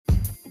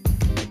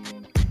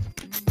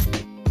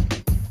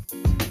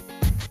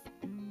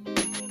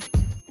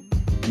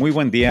Muy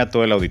buen día a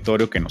todo el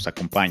auditorio que nos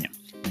acompaña.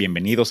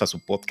 Bienvenidos a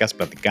su podcast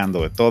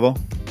Platicando de Todo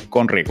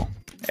con Rigo.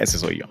 Ese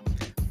soy yo.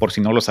 Por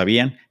si no lo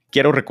sabían,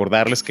 quiero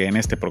recordarles que en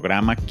este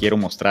programa quiero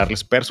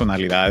mostrarles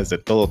personalidades de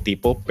todo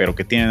tipo, pero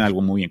que tienen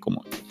algo muy en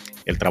común.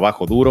 El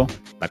trabajo duro,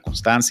 la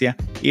constancia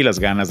y las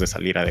ganas de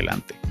salir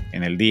adelante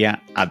en el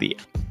día a día.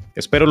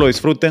 Espero lo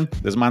disfruten.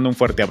 Les mando un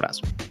fuerte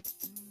abrazo.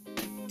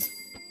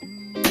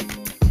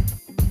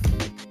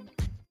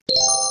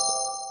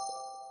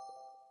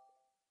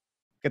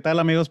 ¿Qué tal,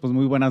 amigos? Pues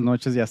muy buenas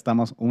noches. Ya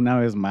estamos una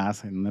vez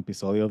más en un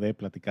episodio de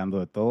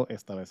Platicando de Todo,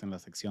 esta vez en la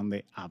sección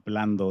de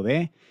Hablando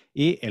de.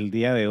 Y el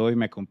día de hoy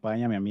me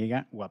acompaña mi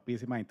amiga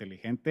guapísima,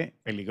 inteligente,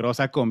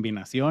 peligrosa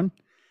combinación,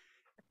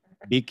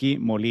 Vicky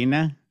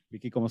Molina.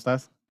 Vicky, ¿cómo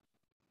estás?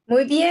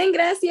 Muy bien,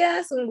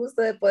 gracias. Un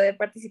gusto de poder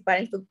participar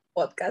en tu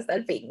podcast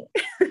al fin.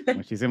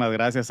 Muchísimas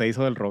gracias. Se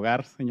hizo del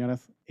rogar,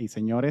 señoras y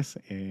señores.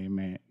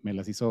 Me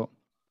la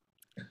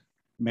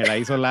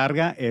hizo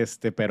larga,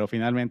 pero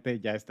finalmente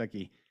ya está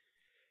aquí.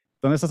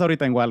 ¿Dónde estás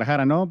ahorita? En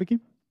Guadalajara, ¿no,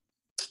 Vicky?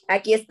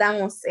 Aquí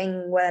estamos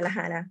en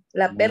Guadalajara,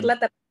 la Muy perla.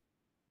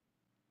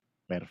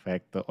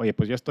 perfecto. Oye,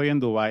 pues yo estoy en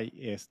Dubái.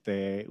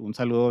 Un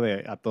saludo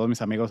a todos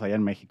mis amigos allá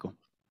en México.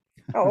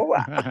 Oh, wow.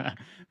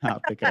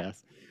 No te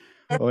creas.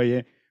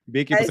 Oye,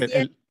 Vicky, Ya pues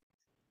decía,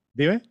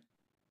 dime.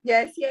 ya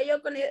decía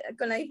yo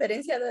con la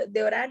diferencia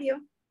de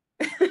horario.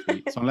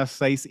 Sí, son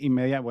las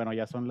 6:30. Bueno,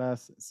 ya son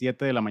las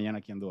 7 de la mañana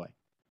aquí en Dubái.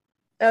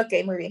 Ok,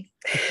 muy bien.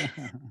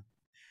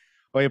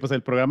 Oye, pues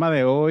el programa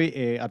de hoy,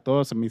 a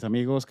todos mis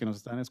amigos que nos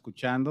están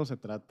escuchando, se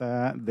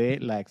trata de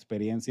la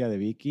experiencia de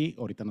Vicky.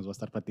 Ahorita nos va a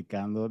estar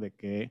platicando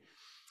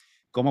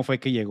cómo fue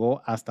que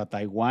llegó hasta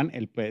Taiwán.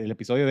 El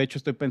episodio, de hecho,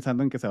 estoy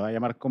pensando en que se va a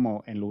llamar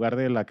como, en lugar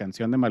de la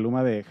canción de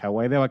Maluma de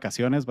Hawái de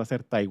vacaciones, va a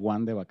ser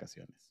Taiwán de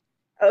vacaciones.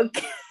 Ok,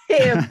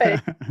 me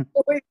parece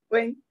muy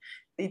buen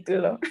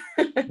título.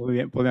 Muy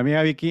bien, pues mi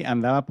amiga Vicky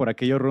andaba por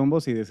aquellos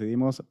rumbos y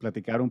decidimos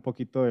platicar un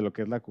poquito de lo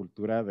que es la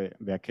cultura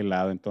de aquel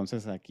lado.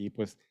 Entonces aquí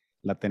pues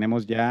la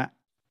tenemos ya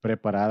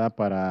preparada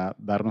para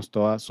darnos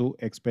toda su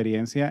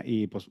experiencia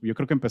y pues yo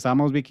creo que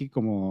empezamos, Vicky,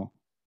 ¿cómo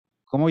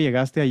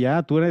llegaste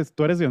allá? Tú eres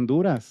de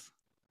Honduras.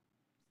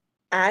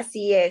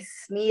 Así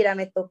es. Mira,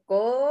 me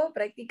tocó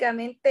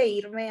prácticamente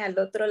irme al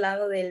otro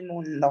lado del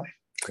mundo.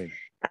 Sí.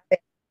 A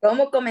ver,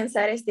 ¿cómo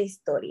comenzar esta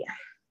historia?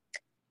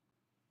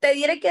 Te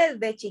diré que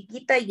desde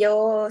chiquita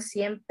yo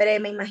siempre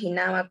me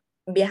imaginaba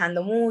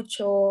viajando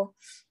mucho,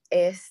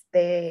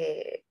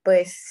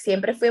 pues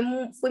siempre fui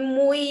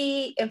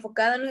muy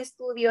enfocada en los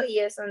estudios y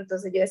eso,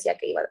 entonces yo decía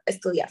que iba a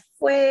estudiar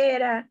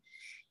fuera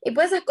y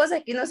pues esas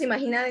cosas que uno se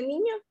imagina de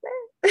niño.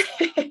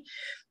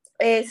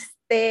 Pues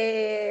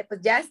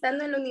ya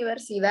estando en la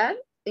universidad,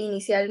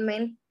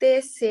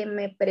 inicialmente se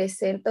me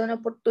presenta una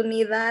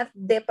oportunidad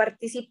de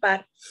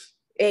participar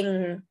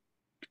en,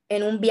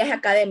 en un viaje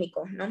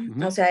académico, ¿no?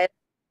 Ujú. O sea,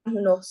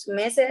 unos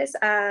meses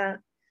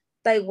a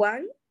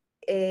Taiwán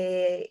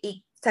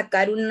y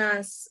sacar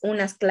unas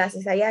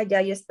clases allá.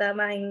 Ya yo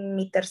estaba en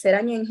mi tercer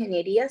año de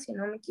ingeniería, si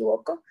no me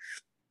equivoco.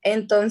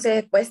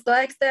 Entonces, pues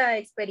toda esta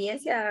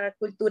experiencia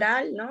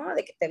cultural, ¿no?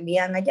 De que te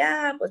envían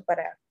allá, pues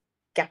para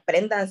que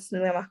aprendas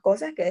nuevas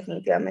cosas, que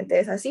definitivamente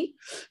es así.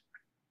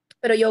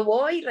 Pero yo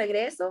voy,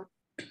 regreso,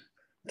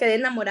 quedé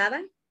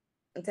enamorada,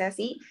 o sea,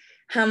 sí,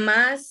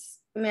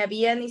 jamás me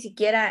había ni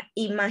siquiera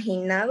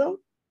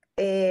imaginado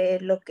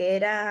lo que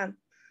era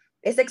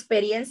esa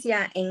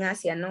experiencia en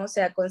Asia, ¿no? O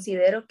sea,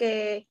 considero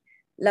que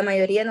la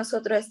mayoría de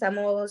nosotros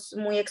estamos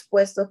muy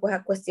expuestos pues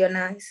a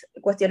cuestiones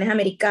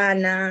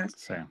americanas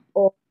Sí.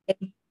 o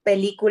en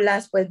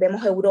películas pues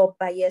vemos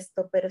Europa y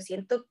esto, pero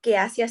siento que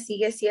Asia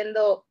sigue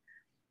siendo,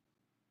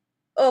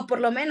 o por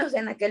lo menos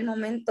en aquel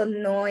momento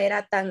no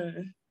era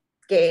tan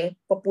que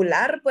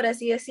popular, por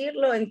así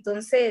decirlo,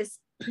 entonces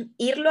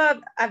irlo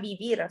a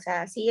vivir, o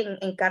sea, así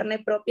en carne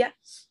propia,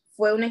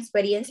 fue una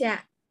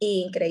experiencia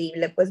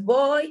increíble. Pues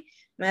voy,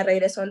 me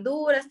regreso a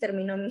Honduras,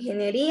 termino mi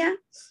ingeniería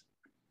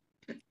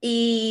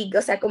y,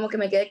 o sea, como que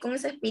me quedé con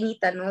esa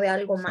espinita, ¿no? De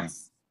algo Sí.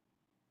 más.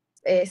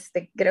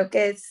 Creo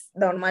que es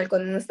normal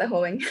cuando uno está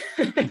joven.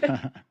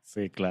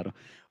 Sí, claro.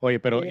 Oye,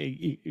 pero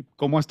 ¿y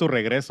cómo es tu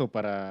regreso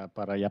para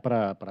allá,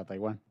 para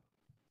Taiwán?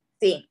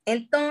 Sí,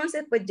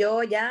 entonces pues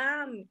yo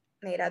ya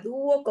me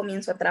gradúo,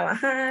 comienzo a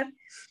trabajar,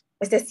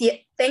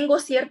 tengo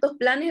ciertos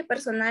planes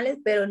personales,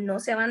 pero no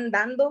se van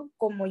dando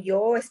como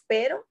yo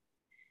espero.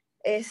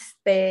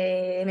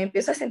 Me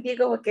empiezo a sentir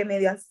como que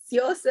medio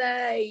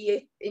ansiosa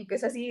y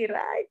empiezo a decir,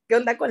 ay, ¿qué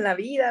onda con la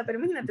vida? Pero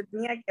imagínate,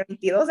 tenía que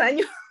 22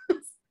 años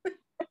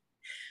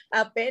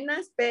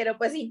apenas, pero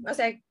pues sí, o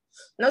sea,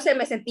 no sé,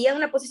 me sentía en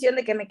una posición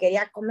de que me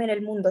quería comer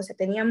el mundo, o sea,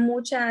 tenía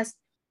muchas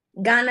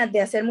ganas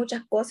de hacer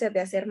muchas cosas, de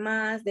hacer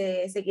más,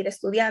 de seguir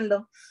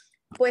estudiando,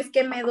 pues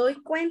que me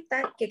doy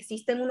cuenta que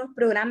existen unos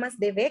programas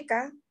de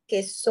beca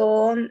que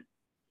son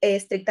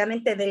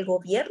estrictamente del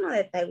gobierno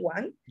de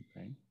Taiwán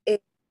Okay. eh,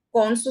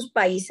 con sus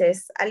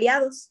países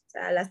aliados. O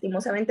sea,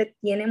 lastimosamente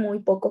tiene muy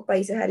pocos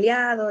países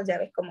aliados, ya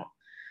ves cómo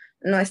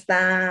no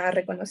está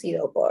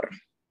reconocido por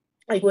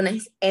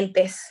algunos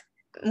entes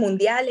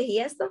mundiales y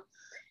esto.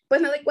 pues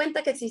me doy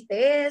cuenta que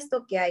existe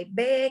esto, que hay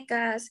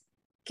becas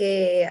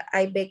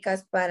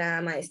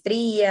para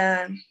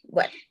maestría.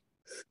 Bueno,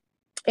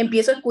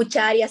 empiezo a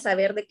escuchar y a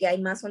saber de que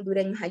hay más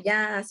hondureños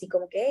allá, así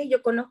como que hey,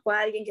 yo conozco a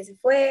alguien que se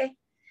fue.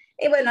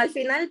 Y bueno, al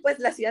final, pues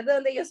la ciudad de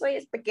donde yo soy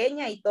es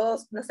pequeña y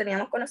todos nos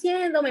teníamos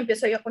conociendo, me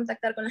empiezo yo a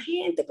contactar con la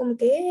gente, como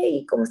que,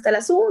 hey, ¿cómo está el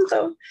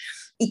asunto?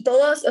 Y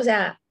todos, o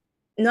sea,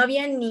 no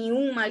había ni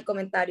un mal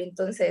comentario,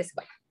 entonces,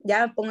 bueno,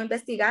 ya me pongo a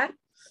investigar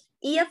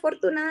y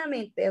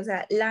afortunadamente, o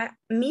sea, la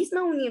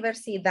misma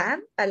universidad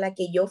a la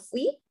que yo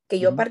fui, que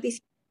yo Ujú.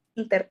 participé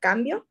en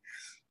intercambio,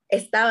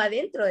 estaba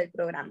dentro del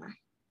programa.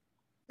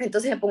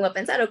 Entonces me pongo a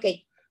pensar, ok,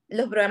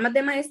 los programas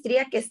de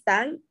maestría que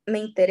están me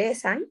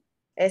interesan,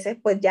 ese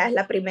pues ya es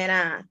la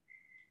primera,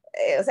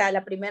 o sea,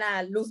 la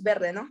primera luz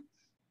verde, ¿no?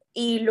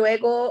 Y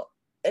luego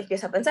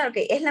empiezo a pensar, ok,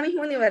 es la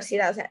misma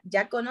universidad, o sea,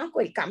 ya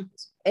conozco el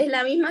campus, es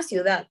la misma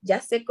ciudad,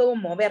 ya sé cómo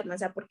moverme, o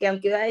sea, porque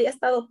aunque haya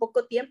estado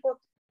poco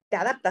tiempo, te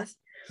adaptas.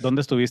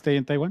 ¿Dónde estuviste ahí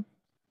en Taiwán?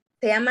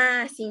 Se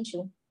llama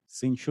Hsinchu.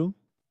 Hsinchu.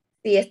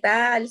 Sí,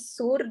 está al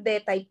sur de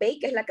Taipei,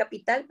 que es la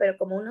capital, pero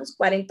como unos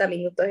 40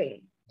 minutos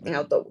en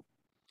autobús.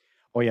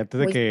 Oye, antes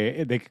Muy,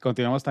 de que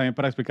continuemos también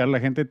para explicarle a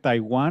la gente,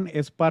 Taiwán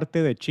es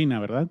parte de China,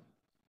 ¿verdad?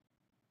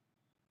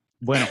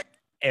 Bueno,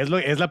 es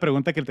la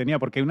pregunta que él tenía,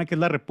 porque hay una que es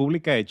la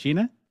República de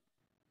China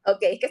ok,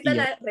 es que está y...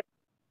 la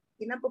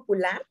República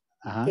Popular,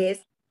 Ajá, que es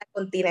la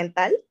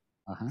continental,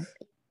 ajá,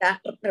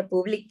 la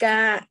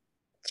República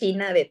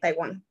China de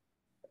Taiwán.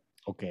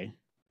 ok.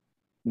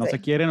 ¿No se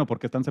Sí. quieren o por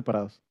qué están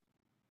separados?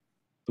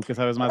 Tú que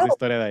sabes más de Oh,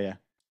 historia de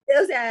allá.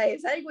 o sea,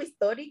 es algo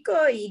histórico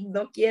y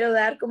no quiero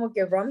dar como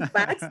que wrong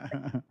facts,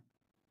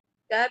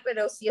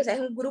 pero sí, o sea, es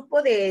un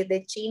grupo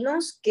de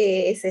chinos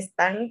que se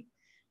están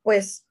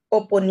pues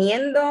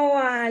oponiendo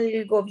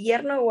al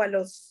gobierno o a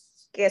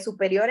los que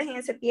superiores en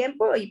ese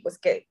tiempo y pues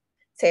que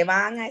se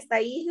van a esta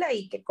isla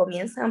y que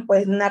comienzan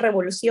pues una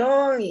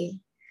revolución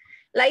y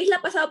la isla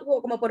ha pasado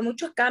como por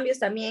muchos cambios,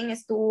 también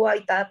estuvo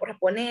habitada por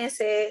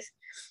japoneses,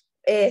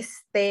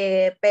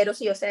 pero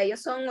sí, o sea,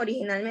 ellos son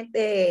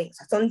originalmente, o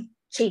sea, son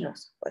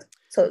chinos, pues,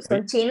 Oye,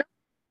 son chinos,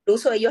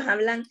 incluso ellos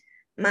hablan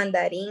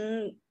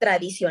mandarín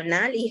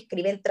tradicional y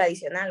escriben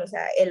tradicional, o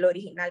sea, el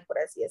original, por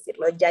así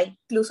decirlo. Ya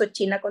incluso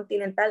China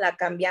continental ha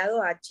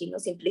cambiado a chino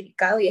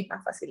simplificado y es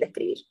más fácil de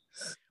escribir.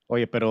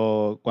 oye,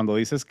 pero cuando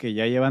dices que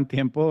ya llevan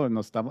tiempo,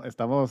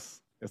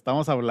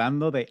 estamos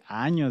hablando de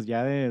años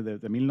ya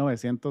de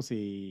 1900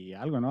 y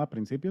algo, ¿no? A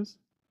principios.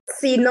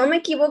 Si no me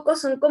equivoco,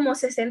 son como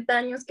 60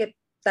 años que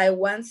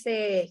Taiwán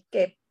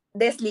que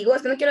desligó,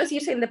 es que no quiero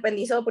decir se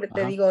independizó, porque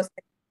te Ajá. digo,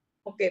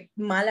 como que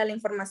mala la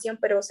información,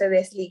 pero se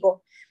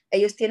desligó.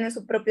 Ellos tienen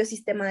su propio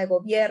sistema de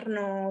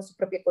gobierno, su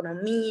propia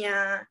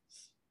economía,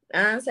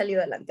 han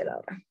salido adelante, la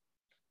verdad.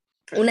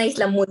 Una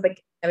isla muy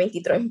pequeña,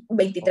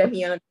 23 Oh,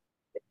 millones.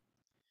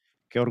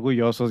 qué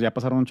orgullosos, ya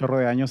pasaron un chorro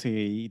de años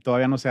y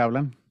todavía no se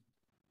hablan.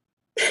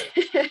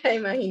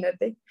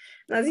 Imagínate.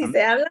 No, si An-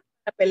 se habla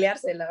para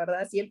pelearse, la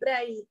verdad, siempre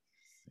hay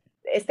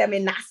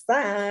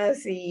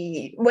amenazas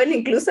y bueno,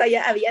 incluso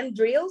allá habían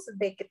drills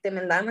de que te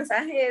mandaban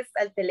mensajes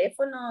al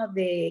teléfono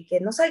de que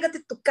no salgas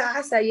de tu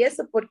casa y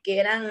eso porque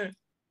eran,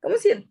 cómo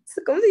se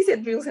dice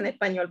drills en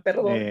español?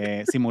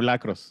 Perdón,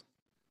 Simulacros.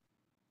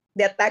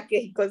 de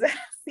ataques y cosas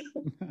así.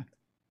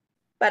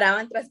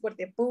 Paraban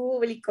transporte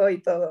público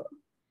y todo.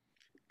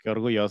 Qué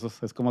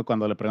orgullosos. Es como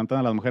cuando le preguntan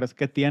a las mujeres,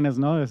 ¿qué tienes,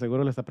 no? De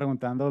seguro le está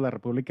preguntando la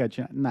República de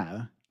China.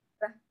 Nada.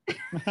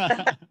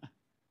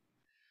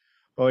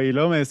 Oye, y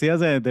luego me decías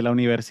de la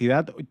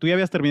universidad. Tú ya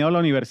habías terminado la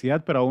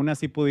universidad, pero aún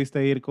así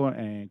pudiste ir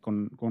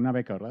con una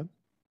beca, ¿verdad?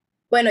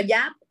 Bueno,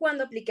 ya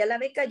cuando apliqué a la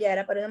beca ya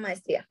era para una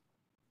maestría.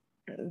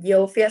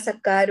 Yo fui a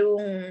sacar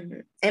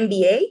un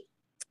MBA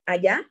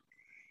allá.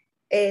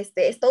 Es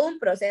todo un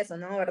proceso,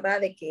 ¿no?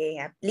 ¿Verdad? De que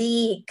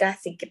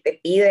aplicas y que te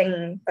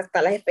piden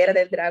hasta las esferas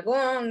del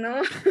dragón,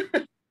 ¿no?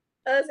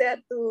 O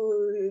sea,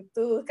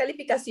 tus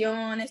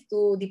calificaciones,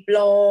 tu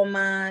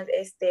diploma,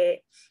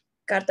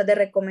 cartas de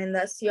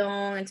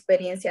recomendación,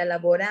 experiencia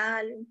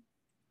laboral,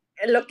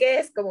 lo que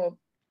es como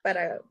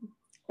para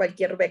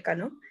cualquier beca,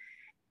 ¿no?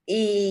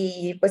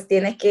 Y pues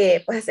tienes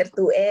que pues, hacer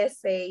tu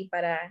essay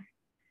para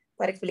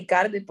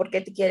explicar de por qué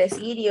te quieres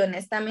ir y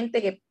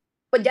honestamente que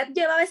pues ya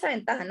llevaba esa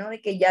ventaja, ¿no?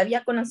 De que ya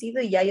había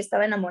conocido y ya yo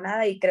estaba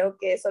enamorada y creo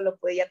que eso lo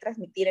podía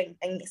transmitir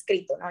en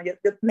escrito, ¿no? Yo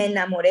me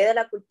enamoré de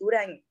la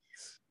cultura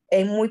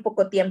en muy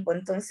poco tiempo,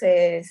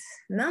 entonces,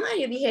 nada más,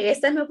 yo dije,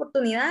 esta es mi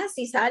oportunidad,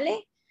 si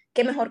sale,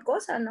 qué mejor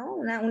cosa, ¿no?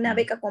 Una Mm.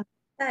 beca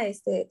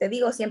completa, te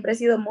digo, siempre he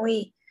sido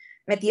muy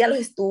metida a los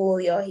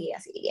estudios y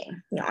así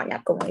bien,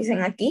 ñoña, como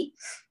dicen aquí,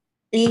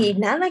 y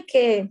nada,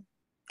 que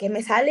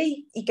me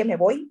sale y que me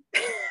voy.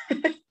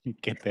 Y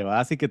que te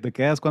vas y que te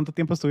quedas. ¿Cuánto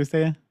tiempo estuviste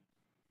allá?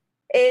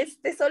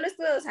 Solo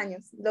estuve 2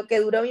 años, lo que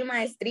duró mi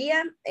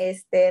maestría,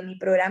 mi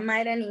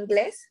programa era en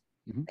inglés,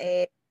 Ujú.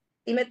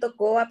 y me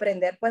tocó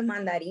aprender pues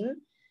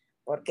mandarín,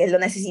 porque lo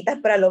necesitas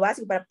para lo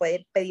básico, para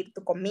poder pedir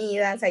tu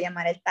comida, o sea,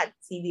 llamar el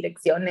taxi,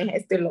 direcciones,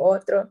 esto y lo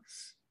otro.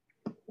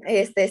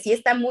 Sí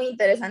está muy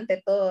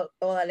interesante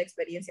toda la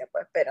experiencia,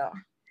 pues, pero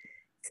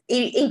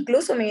Y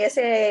incluso me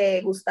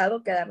hubiese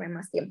gustado quedarme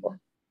más tiempo.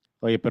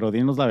 Oye, pero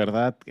dinos la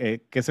verdad,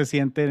 ¿qué se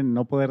siente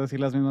no poder decir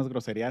las mismas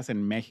groserías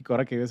en México,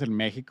 ahora que vives en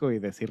México y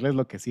decirles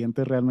lo que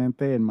sientes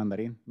realmente en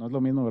mandarín? No es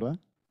lo mismo, ¿verdad?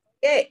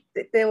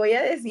 Te voy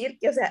a decir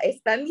que, o sea,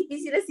 es tan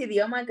difícil ese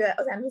idioma que,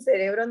 o sea, a mi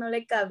cerebro no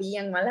le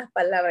cabían malas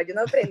palabras. Yo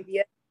no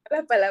aprendía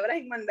las palabras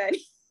en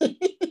mandarín.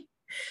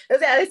 O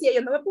sea, decía,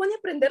 yo no me puedo ni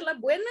aprender las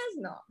buenas.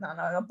 No, no,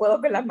 no, no puedo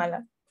con las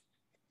malas.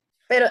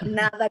 Pero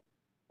nada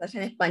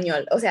en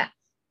español. O sea,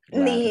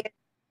 ni Claro.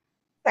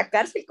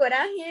 sacarse el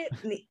coraje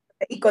ni,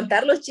 y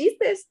contar los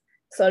chistes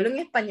solo en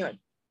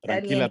español. O sea,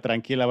 ni Tranquila, en...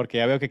 tranquila, porque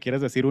ya veo que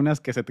quieres decir unas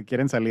que se te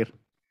quieren salir.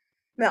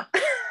 No,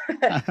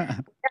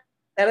 tratar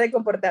de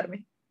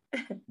comportarme.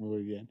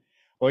 Muy bien.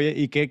 Oye,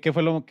 ¿y qué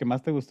fue lo que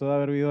más te gustó de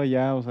haber vivido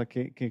allá? O sea,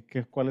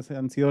 ¿cuáles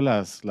han sido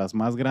las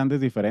más grandes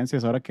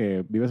diferencias ahora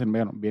que vives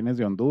bueno, vienes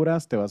de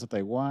Honduras, te vas a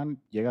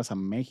Taiwán, llegas a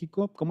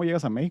México? ¿Cómo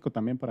llegas a México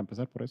también para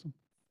empezar por eso?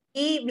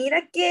 Y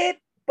mira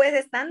que, pues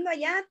estando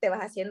allá, te vas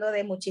haciendo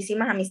de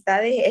muchísimas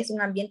amistades, es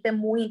un ambiente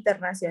muy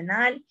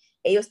internacional,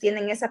 ellos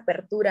tienen esa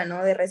apertura,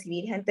 ¿no? De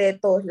recibir gente de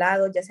todos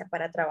lados, ya sea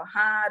para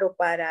trabajar o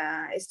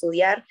para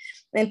estudiar.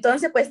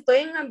 Entonces, pues estoy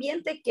en un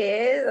ambiente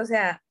que es, o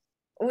sea,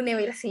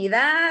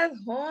 universidad,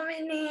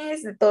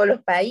 jóvenes de todos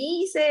los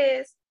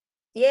países,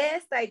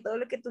 fiesta y todo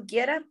lo que tú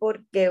quieras,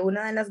 porque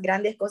una de las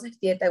grandes cosas que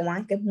tiene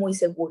Taiwán es que es muy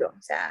seguro,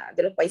 o sea,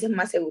 de los países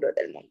más seguros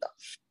del mundo.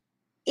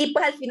 Y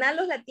pues al final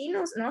los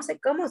latinos, no sé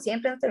cómo,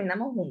 siempre nos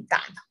terminamos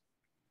juntando.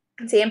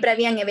 Siempre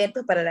habían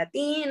eventos para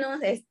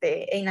latinos,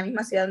 en la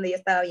misma ciudad donde yo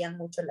estaba habían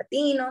muchos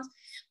latinos,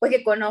 pues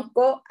que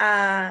conozco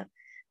a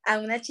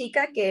una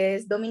chica que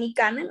es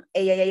dominicana,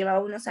 ella ya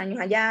llevaba unos años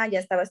allá, ya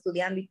estaba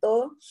estudiando y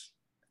todo,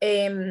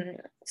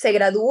 se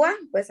gradúa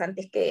pues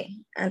antes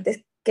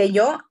que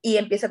yo y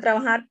empieza a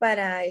trabajar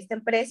para esta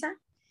empresa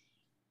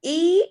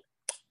y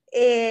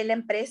la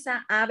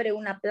empresa abre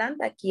una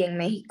planta aquí en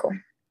México.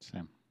 Sí.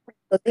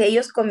 Entonces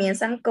ellos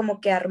comienzan como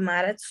que a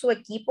armar su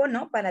equipo,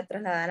 ¿no? Para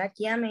trasladar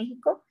aquí a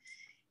México.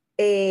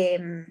 Eh,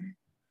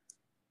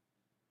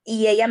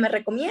 y ella me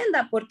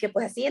recomienda porque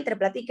pues así entre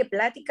plática y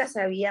plática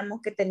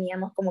sabíamos que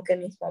teníamos como que el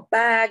mismo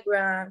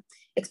background,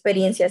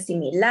 experiencia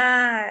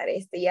similar,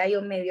 ya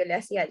yo medio le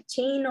hacía el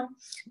chino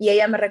y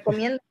ella me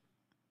recomienda.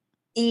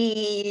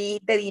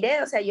 Y te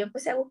diré, o sea, yo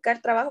empecé a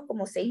buscar trabajo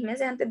como 6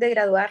 meses antes de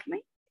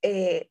graduarme.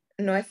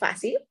 No es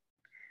fácil.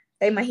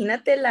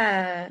 Imagínate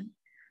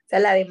o sea,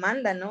 la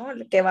demanda, ¿no?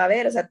 Que va a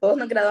haber, o sea, todos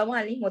nos graduamos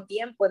al mismo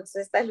tiempo,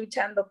 entonces estás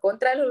luchando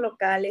contra los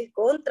locales,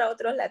 contra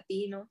otros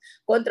latinos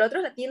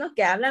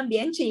que hablan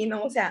bien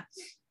chino, o sea,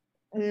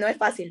 no es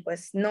fácil,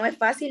 pues, no es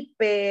fácil,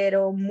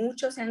 pero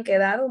muchos se han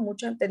quedado,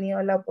 muchos han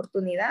tenido la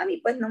oportunidad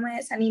y pues no me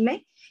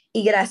desanimé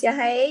y gracias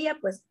a ella,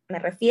 pues me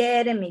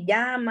refieren, me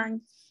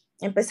llaman,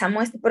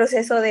 empezamos este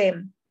proceso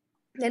de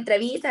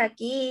entrevista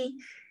aquí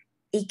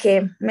y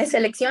que me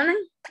seleccionan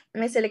y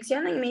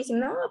me dicen,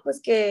 no,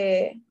 pues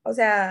que, o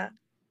sea,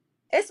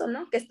 eso,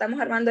 ¿no? Que estamos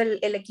armando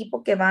el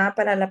equipo que va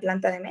para la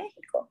planta de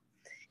México.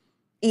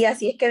 Y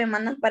así es que me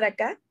mandan para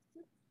acá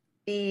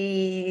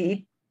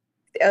y,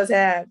 o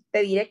sea,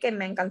 te diré que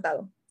me ha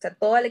encantado. O sea,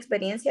 toda la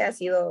experiencia ha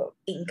sido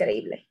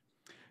increíble.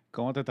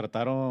 ¿Cómo te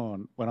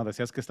trataron? Bueno,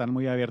 decías que están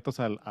muy abiertos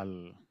a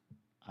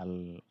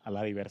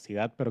la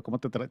diversidad, pero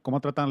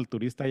 ¿cómo tratan al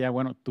turista allá?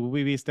 Bueno, tú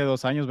viviste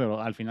 2 años,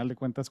 pero al final de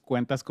cuentas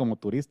cuentas como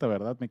turista,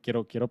 ¿verdad?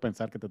 Quiero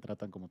pensar que te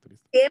tratan como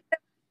turista. Siempre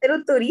ser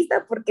un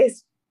turista porque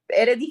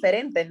eres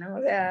diferente, ¿no? O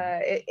Ujú.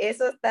 sea,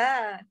 eso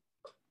está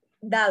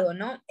dado,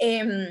 ¿no?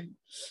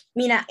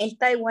 Mira, el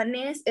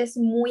taiwanés es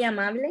muy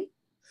amable.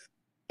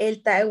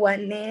 El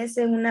taiwanés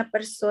es una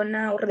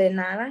persona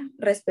ordenada,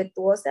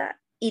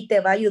 respetuosa y te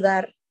va a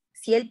ayudar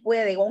si él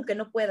puede, o aunque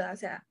no pueda. O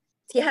sea,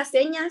 si es a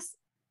señas,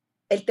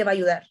 él te va a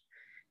ayudar.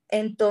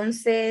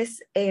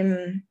 Entonces,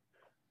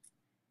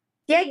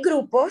 sí hay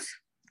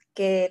grupos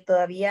que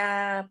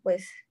todavía,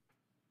 pues,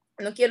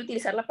 no quiero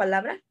utilizar la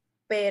palabra,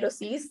 pero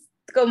sí es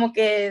como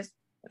que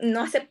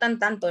no aceptan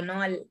tanto,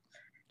 ¿no?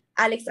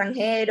 Al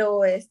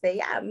extranjero,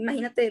 ya,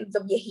 imagínate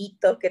los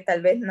viejitos que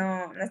tal vez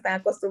no están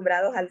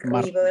acostumbrados al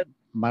Más, ruido.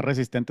 más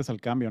resistentes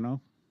al cambio,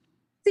 ¿no?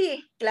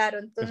 Sí, claro,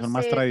 Que son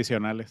más entonces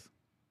tradicionales.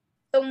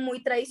 son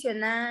muy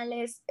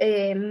tradicionales.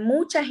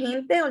 Mucha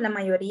gente, o la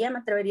mayoría, me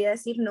atrevería a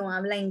decir, no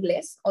habla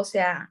inglés. O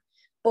sea,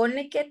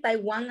 pone que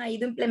Taiwán ha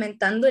ido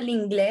implementando el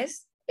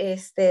inglés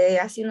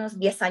hace unos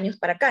 10 años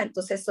para acá.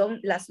 Entonces son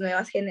las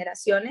nuevas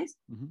generaciones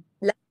Ujú.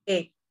 las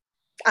que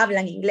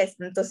hablan inglés.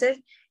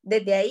 Entonces,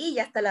 desde ahí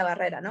ya está la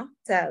barrera, ¿no?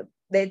 O sea,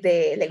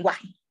 desde el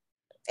lenguaje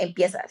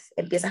empiezas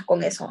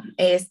con eso.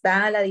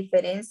 Está la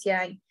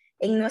diferencia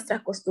en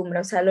nuestras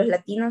costumbres. O sea, los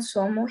latinos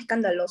somos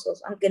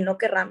escandalosos, aunque no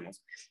querramos.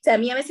 O sea, a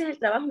mí a veces en el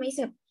trabajo me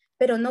dicen,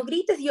 pero no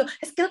grites. Y yo,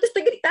 es que no te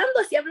estoy gritando,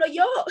 así hablo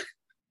yo.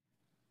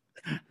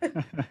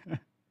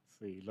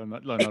 Sí, lo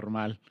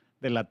normal,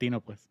 del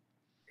latino, pues.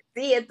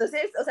 Sí,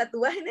 entonces, o sea,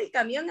 tú vas en el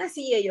camión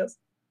así ellos,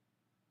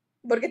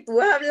 porque tú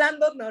vas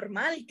hablando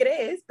normal,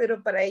 crees,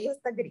 pero para ellos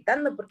estás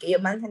gritando porque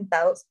ellos van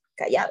sentados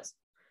callados.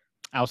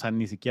 Ah, o sea,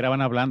 ni siquiera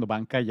van hablando,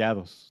 van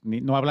callados.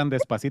 No hablan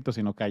despacito,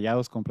 sino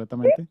callados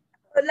completamente.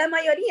 Pues la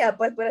mayoría,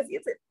 pues por así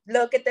decirlo,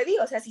 lo que te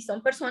digo, o sea, si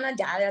son personas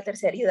ya de la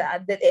tercera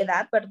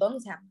edad, perdón, o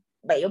sea,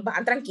 ellos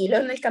van tranquilos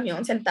en el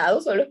camión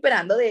sentados solo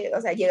esperando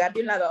o sea, llegar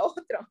de un lado a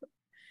otro.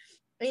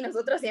 Y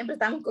nosotros siempre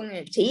estamos con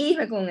el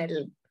chisme,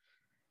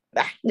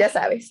 ya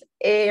sabes.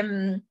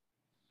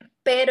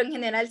 Pero en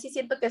general sí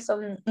siento que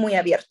son muy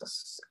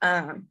abiertos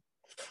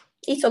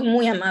y son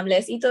muy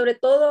amables. Y sobre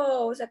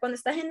todo, o sea, cuando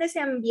estás en ese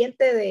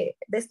ambiente de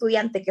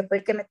estudiante, que fue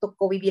el que me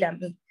tocó vivir a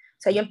mí.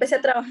 O sea, yo empecé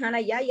a trabajar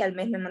allá y al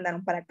mes me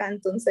mandaron para acá,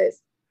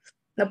 entonces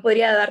no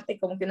podría darte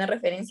como que una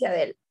referencia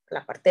de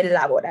la parte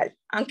laboral.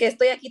 Aunque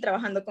estoy aquí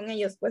trabajando con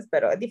ellos, pues,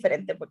 pero es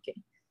diferente porque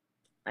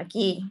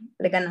aquí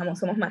le ganamos,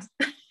 somos más.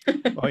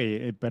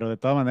 Oye, pero de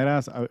todas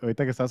maneras,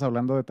 ahorita que estás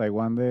hablando de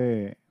Taiwán,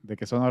 de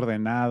que son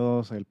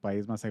ordenados, el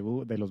país más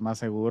seguro, de los más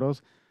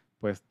seguros,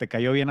 pues te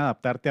cayó bien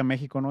adaptarte a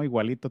México, ¿no?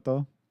 Igualito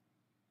todo.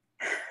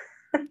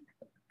 Ah,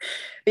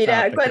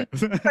 Mira, te creas.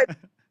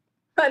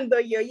 cuando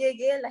yo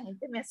llegué, la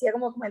gente me hacía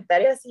como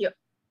comentarios así, yo,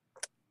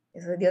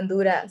 eso es de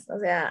Honduras, o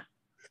sea,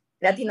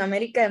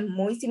 Latinoamérica es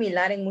muy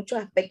similar en muchos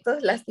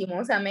aspectos,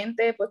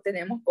 lastimosamente, pues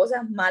tenemos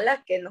cosas malas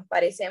que nos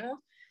parecemos.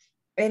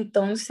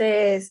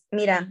 Entonces,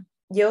 mira,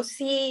 yo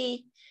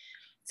sí,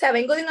 o sea,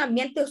 vengo de un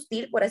ambiente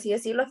hostil, por así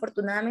decirlo.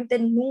 Afortunadamente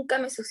nunca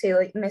me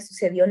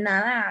sucedió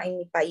nada en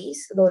mi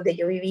país donde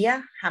yo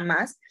vivía,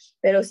 jamás,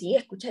 pero sí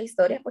escuchas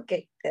historias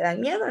porque te dan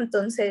miedo.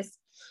 Entonces,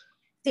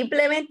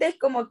 simplemente es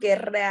como que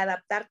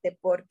readaptarte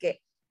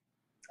porque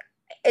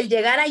el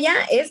llegar allá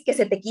es que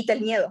se te quita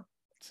el miedo.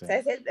 O Sí. sea,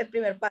 ese es el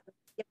primer paso.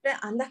 Siempre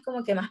andas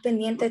como que más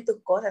pendiente de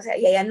tus cosas, o sea,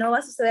 y allá no va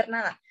a suceder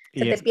nada. Se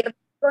Y te es, pierde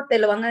algo, te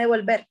lo van a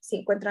devolver si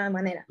encuentran la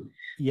manera.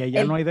 y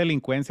allá no En, hay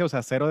delincuencia, o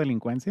sea, cero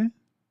delincuencia.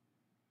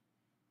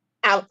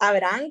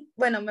 habrán,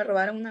 bueno, me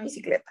robaron una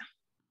bicicleta,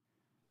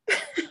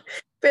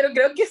 pero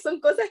creo que son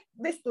cosas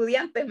de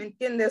estudiantes, ¿me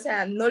entiendes? O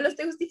sea, no lo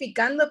estoy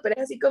justificando, pero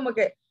es así como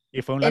que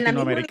Y fue un en la misma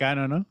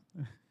latinoamericano, ¿no?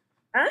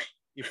 universidad,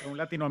 Y fue un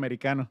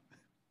latinoamericano.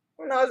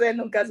 no sé,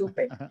 nunca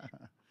supe,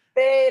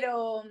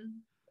 pero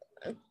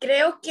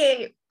creo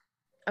que,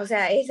 o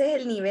sea, ese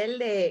es el nivel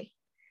de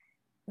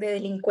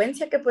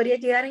delincuencia que podría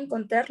llegar a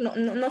encontrar. No,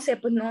 no, no sé,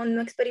 pues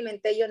no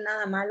experimenté yo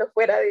nada malo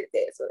fuera de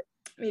eso, de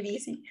mi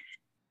bici,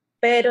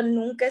 pero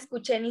nunca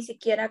escuché ni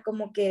siquiera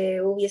como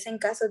que hubiesen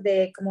casos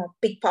de como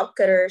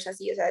pickpocketers,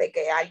 así, o sea, de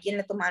que a alguien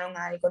le tomaron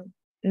algo.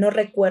 No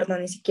recuerdo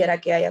ni siquiera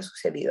que haya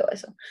sucedido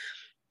eso.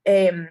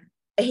 Eh,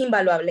 es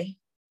invaluable.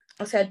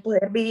 O sea, el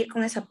poder vivir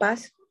con esa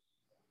paz.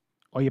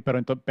 Oye,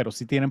 pero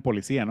sí tienen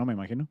policía, ¿no? Me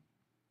imagino.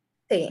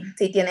 Sí,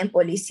 sí tienen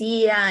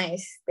policía,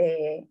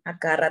 a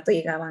cada rato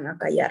llegaban a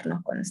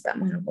callarnos cuando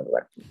estábamos en un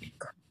lugar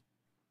público.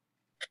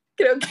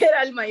 Creo que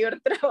era el mayor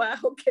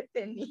trabajo que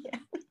tenía.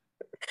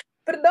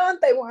 Perdón,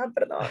 Taiwán,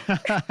 perdón.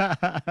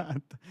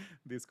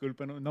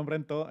 Disculpen,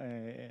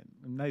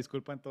 una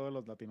disculpa en todos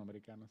los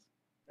latinoamericanos.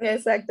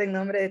 Exacto, en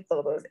nombre de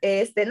todos.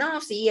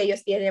 No, sí,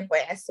 ellos tienen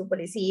pues su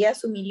policía,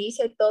 su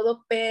milicia y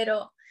todo,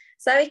 pero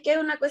 ¿sabes qué? Es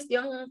una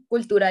cuestión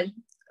cultural.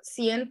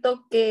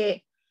 Siento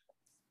que,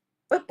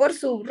 pues por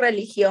su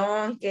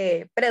religión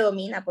que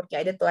predomina, porque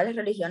hay de todas las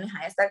religiones,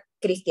 hay hasta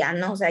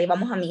cristianos, o sea, ahí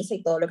vamos a misa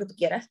y todo lo que tú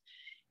quieras.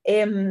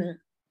 Em,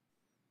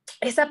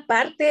 esa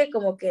parte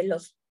como que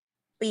los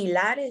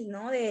pilares,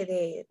 ¿no?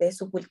 De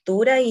su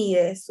cultura y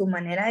de su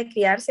manera de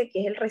criarse,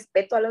 que es el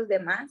respeto a los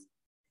demás,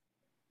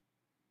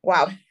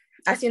 wow,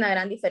 hace una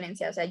gran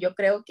diferencia. O sea, yo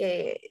creo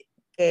que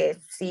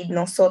si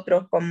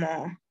nosotros como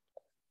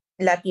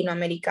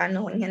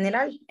latinoamericanos en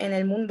general, en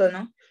el mundo,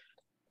 ¿no?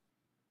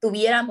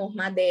 Tuviéramos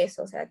más de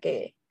eso, o sea,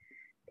 que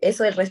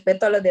eso, el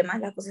respeto a los demás,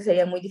 las cosas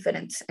serían muy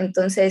diferentes.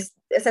 Entonces,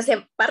 esa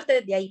se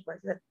parte de ahí, pues,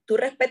 o sea, tú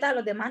respetas a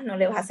los demás, no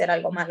le vas a hacer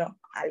algo malo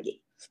a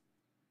alguien.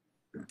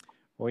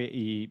 Oye,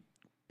 y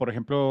por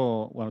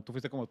ejemplo, bueno, tú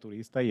fuiste como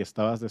turista y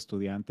estabas de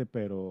estudiante,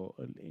 pero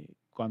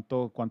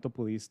 ¿cuánto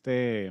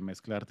pudiste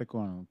mezclarte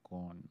con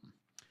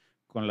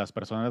las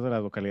personas de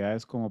las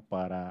localidades como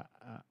para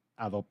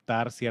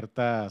adoptar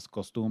ciertas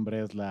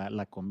costumbres,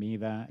 la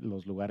comida,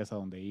 los lugares a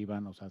donde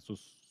iban, o sea,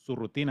 su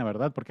rutina,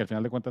 ¿verdad? Porque al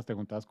final de cuentas te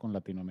juntabas con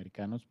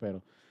latinoamericanos,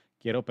 pero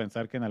quiero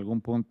pensar que en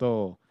algún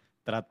punto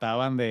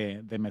trataban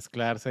de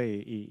mezclarse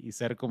y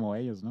ser como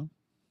ellos, ¿no?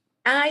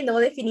 Ay, no,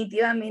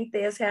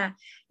 definitivamente. O sea,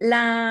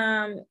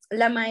 la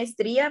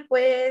maestría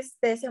pues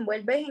te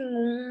desenvuelves en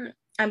un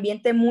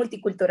ambiente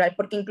multicultural,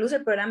 porque incluso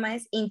el programa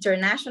es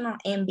International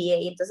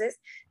MBA. Entonces,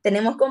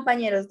 tenemos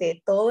compañeros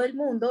de todo el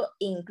mundo,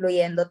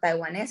 incluyendo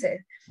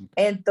taiwaneses.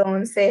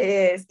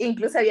 Entonces,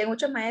 incluso había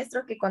muchos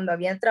maestros que cuando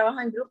habían trabajo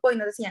en grupo y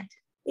nos decían,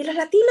 ¿y los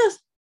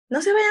latinos?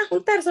 No se vayan a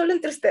juntar solo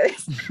entre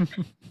ustedes.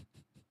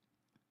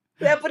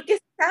 O sea, porque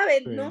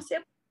saben, no Sí.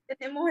 sé,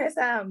 tenemos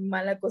esa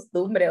mala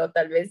costumbre, o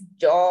tal vez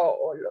yo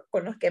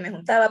con los que me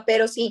juntaba,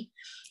 pero sí,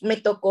 me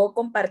tocó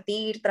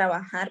compartir,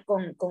 trabajar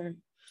con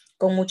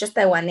muchos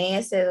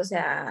taiwaneses, o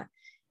sea,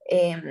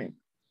 eh,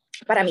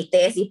 para mi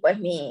tesis, pues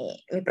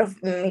mi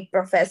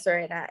profesor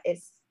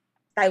es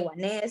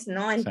taiwanés,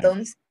 ¿no? Sí.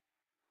 Entonces,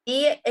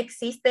 y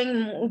existen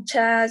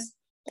muchas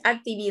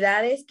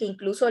actividades que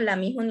incluso la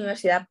misma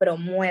universidad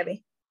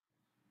promueve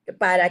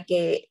para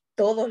que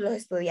todos los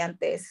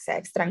estudiantes, o sea,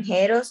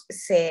 extranjeros,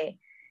 se,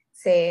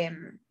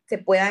 se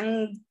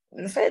puedan,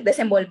 no sé,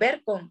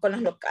 desenvolver con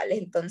los locales.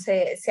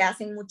 Entonces se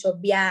hacen muchos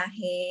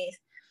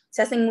viajes,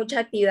 se hacen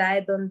muchas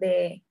actividades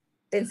donde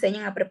te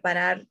enseñan a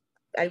preparar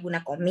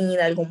alguna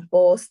comida, algún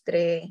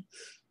postre.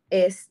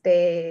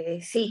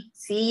 Sí,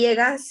 sí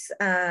llegas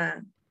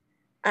a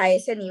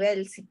ese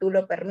nivel, si tú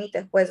lo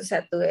permites, pues, o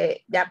sea, tú,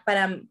 ya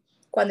para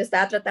cuando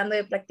estaba tratando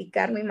de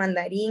practicar mi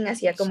mandarín,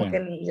 hacía Sí. como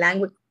que mi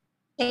language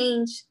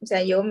change, o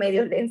sea, yo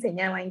medio le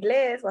enseñaba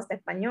inglés o hasta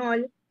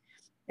español,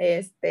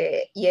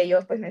 y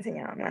ellos pues me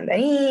enseñaban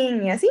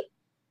mandarín y así.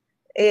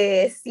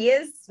 Sí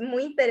es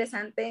muy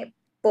interesante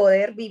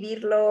poder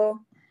vivirlo,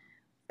 o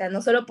sea,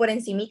 no solo por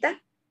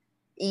encimita,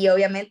 y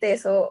obviamente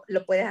eso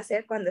lo puedes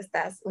hacer cuando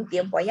estás un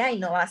tiempo allá y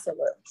no vas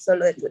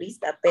solo de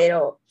turista,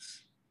 pero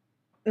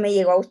me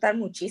llegó a gustar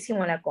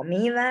muchísimo la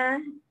comida.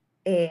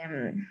 Eh,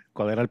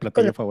 ¿Cuál era el con,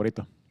 platillo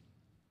favorito?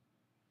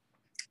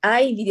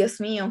 ay, Dios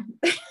mío,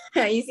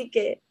 ahí sí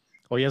que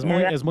Oye, me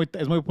agarra. es muy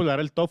popular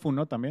el tofu,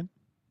 ¿no? También.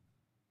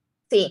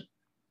 Sí,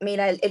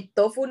 mira, el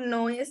tofu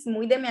no es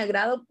muy de mi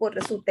agrado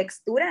por su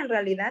textura en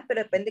realidad,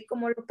 pero depende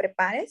cómo lo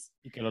prepares.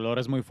 Y que el olor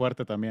es muy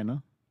fuerte también,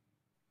 ¿no?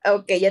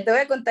 Ok, ya te voy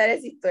a contar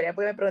esa historia,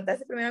 porque me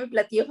preguntaste primero mi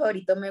platillo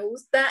favorito. Me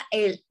gusta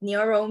el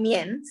Nioro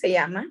Mien, se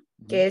llama,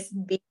 Ujú. que es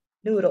beef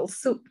noodle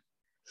soup.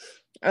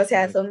 O Qué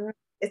sea, rico.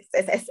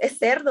 es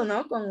cerdo,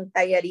 ¿no? Con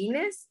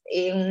tallarines,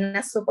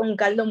 una sopa, un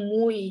caldo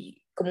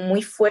muy, como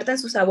muy fuerte en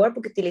su sabor,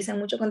 porque utilizan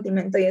mucho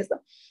condimento y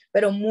esto,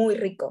 pero muy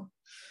rico.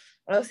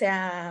 O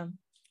sea,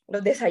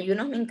 los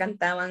desayunos me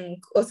encantaban,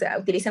 o sea,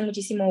 utilizan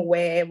muchísimo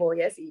huevo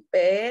y así,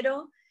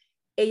 pero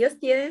ellos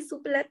tienen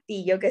su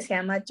platillo que se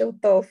llama chow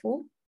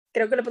tofu,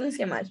 creo que lo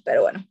pronuncié mal,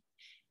 pero bueno,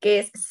 que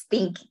es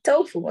stinky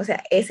tofu, o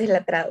sea, esa es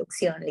la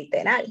traducción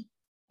literal,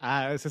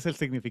 Ah, ese es el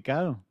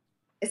significado.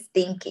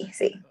 stinky,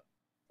 sí,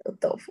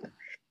 tofu.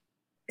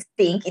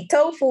 Stinky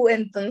tofu,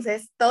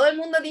 entonces todo el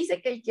mundo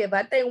dice que el que va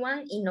a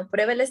Taiwán y no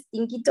prueba el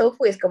stinky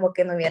tofu es como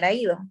que no hubiera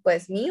ido.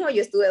 Pues mijo,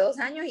 yo estuve 2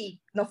 años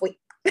y no fui.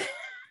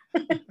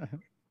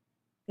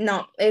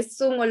 No, es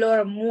un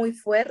olor muy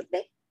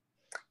fuerte.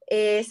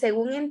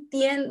 Según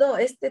entiendo,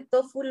 este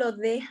tofu lo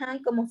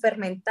dejan como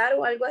fermentar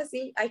o algo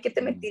así. Hay que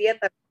te Mm. metiría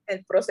también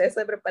el proceso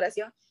de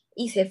preparación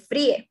y se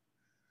fríe.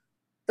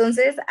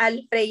 Entonces,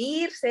 al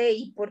freírse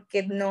y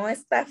porque no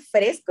está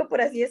fresco,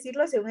 por así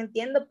decirlo, según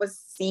entiendo, pues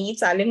sí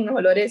salen unos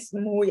olores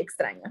muy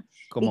extraños.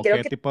 Y ¿Cómo creo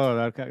qué que, tipo de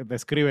olor?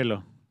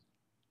 Descríbelo.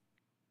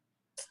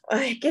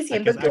 ay, que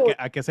siento que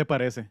A qué se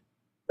parece?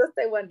 los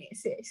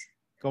taiwaneses.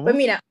 Pues ¿Cómo?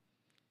 mira,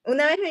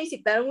 una vez me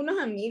visitaron unos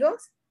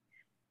amigos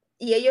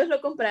y ellos lo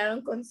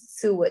compraron con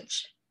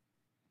sewage,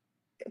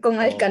 con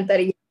O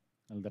alcantarilla.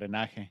 el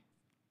drenaje.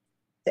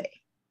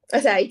 O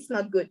sea, it's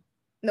not good,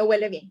 no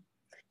huele bien.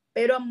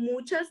 Pero a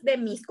muchos de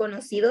mis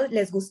conocidos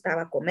les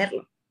gustaba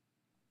comerlo.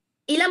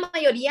 Y la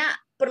mayoría,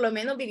 por lo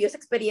menos, vivió esa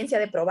experiencia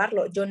de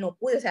probarlo. Yo no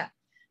pude, o sea,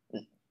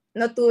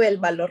 no tuve el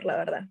valor, la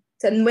verdad. O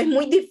sea, no es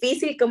muy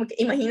difícil, como que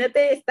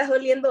imagínate, estás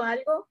oliendo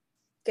algo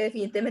que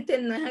definitivamente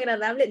no es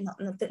agradable. No,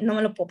 no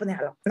me lo puedo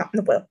poner, no,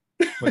 no puedo.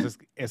 Pues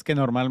es que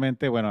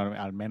normalmente, bueno,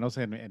 al menos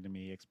en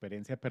mi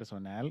experiencia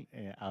personal,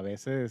 a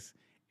veces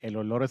el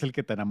olor es el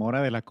que te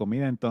enamora de la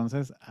comida.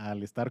 Entonces,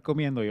 al estar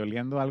comiendo y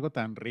oliendo algo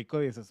tan rico,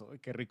 dices, uy,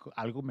 qué rico,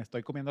 algo, me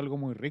estoy comiendo algo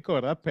muy rico,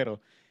 ¿verdad? Pero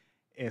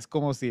es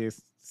como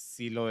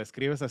si lo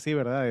describes así,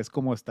 ¿verdad? Es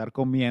como estar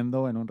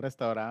comiendo en un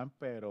restaurante,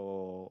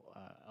 pero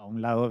a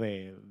un lado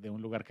de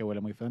un lugar que huele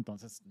muy feo,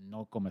 entonces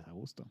no comes a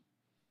gusto.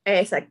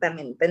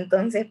 Exactamente.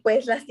 Entonces,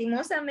 pues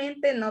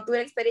lastimosamente no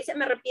tuve experiencia.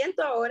 Me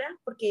arrepiento ahora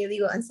porque yo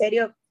digo, en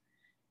serio,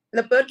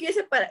 lo peor que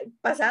hubiese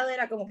pasado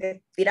era como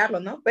que tirarlo,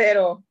 ¿no?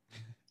 Pero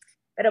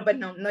pues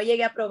no, no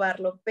llegué a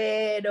probarlo.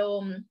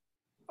 Pero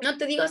no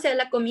te digo, o sea,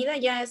 la comida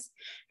ya es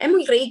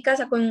muy rica, o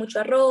sea, comen mucho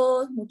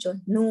arroz,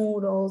 muchos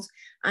noodles,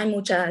 hay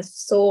muchas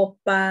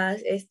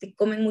sopas,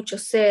 comen mucho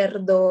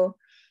cerdo,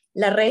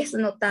 la res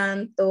no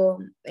tanto,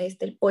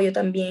 el pollo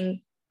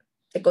también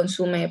se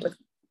consume pues,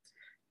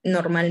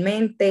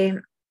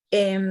 normalmente.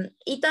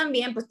 Y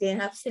también pues tienes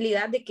la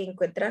facilidad de que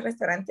encuentras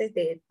restaurantes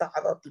de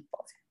todo tipo,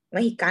 o sea,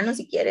 mexicanos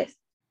si quieres,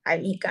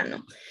 hay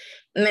mexicano.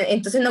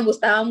 Entonces nos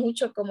gustaba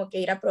mucho como que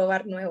ir a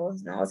probar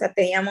nuevos, ¿no? O sea,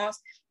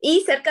 teníamos,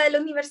 y cerca de la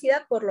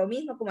universidad, por lo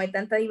mismo, como hay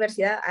tanta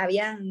diversidad,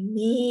 había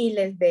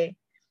miles de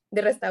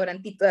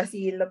restaurantitos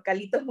así,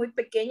 localitos muy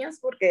pequeños,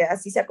 porque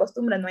así se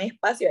acostumbra, no hay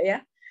espacio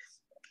allá.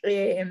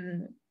 Eh,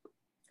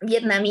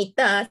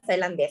 Vietnamitas,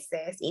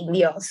 tailandeses,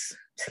 indios,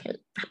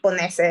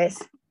 japoneses,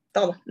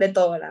 todo, de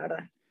todo, la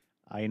verdad,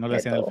 Ahí no le de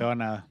hacían el todo. feo a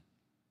nada.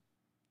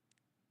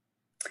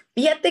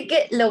 Fíjate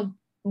que lo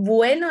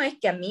bueno es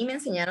que a mí me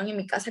enseñaron en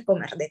mi casa a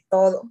comer de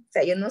todo. O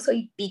sea, yo no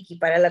soy picky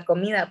para la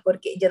comida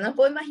porque yo no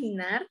puedo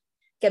imaginar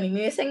que a mí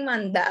me hubiesen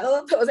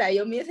mandado, o sea,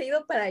 yo me hubiese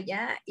ido para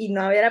allá y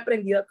no haber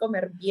aprendido a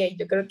comer bien.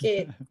 Yo creo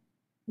que,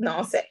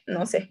 no sé,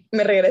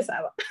 me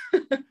regresaba.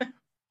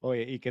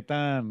 Oye, ¿y qué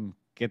tan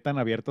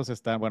abiertos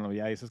están? Bueno,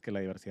 ya dices que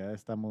la diversidad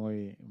está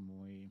muy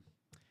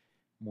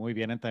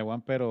bien en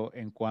Taiwán, pero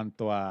en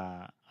cuanto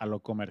a lo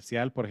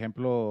comercial, por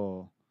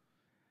ejemplo,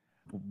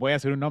 voy a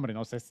decir un nombre,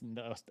 no sé,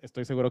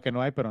 estoy seguro que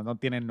no hay, pero no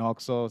tienen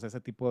Oxxos, ese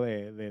tipo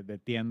de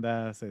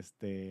tiendas, no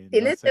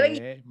Tienes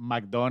sé,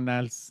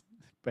 McDonald's,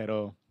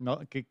 pero no,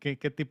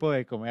 ¿qué tipo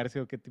de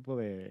comercio, qué tipo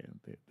de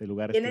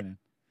lugares tienen,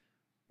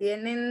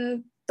 tienen?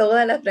 tienen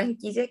todas las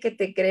franquicias que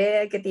te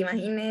crea, que te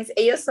imagines.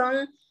 Ellos son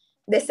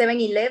de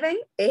 7-Eleven,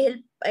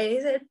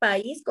 es el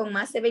país con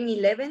más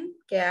 7-Eleven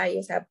que hay,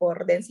 o sea,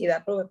 por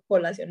densidad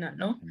poblacional,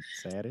 ¿no? ¿En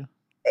serio?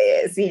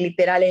 Sí,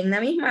 literal, en una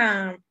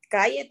misma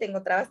calle te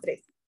encontrabas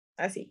tres,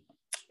 así.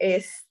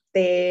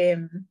 Este,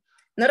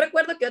 no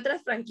recuerdo qué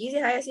otras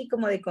franquicias hay así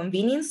como de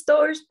convenience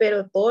stores,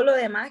 pero todo lo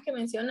demás que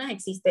mencionas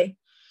existe.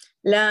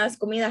 Las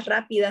comidas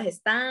rápidas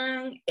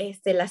están,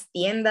 las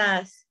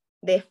tiendas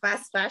de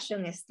fast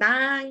fashion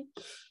están,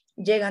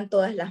 llegan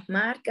todas las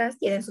marcas,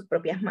 tienen sus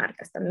propias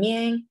marcas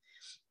también,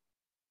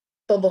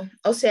 todo.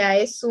 O sea,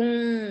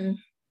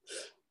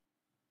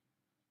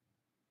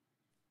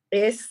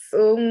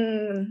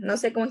 no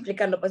sé cómo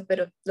explicarlo, pues,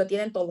 pero lo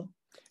tienen todo,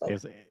 todo.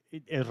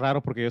 Es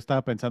raro porque yo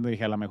estaba pensando y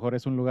dije, a lo mejor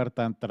es un lugar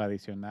tan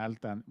tradicional,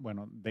 tan,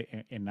 bueno,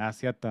 en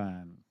Asia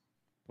tan,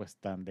 pues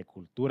tan de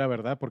cultura,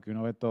 ¿verdad? Porque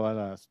uno ve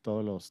todos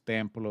los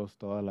templos,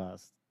 todas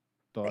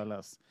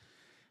las,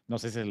 no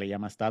sé si se le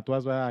llama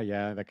estatuas, ¿verdad?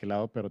 Allá de aquel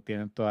lado, pero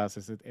tienen todas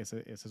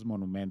esos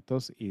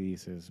monumentos y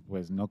dices,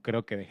 pues no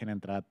creo que dejen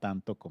entrar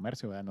tanto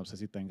comercio, ¿verdad? No sé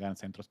si tengan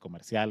centros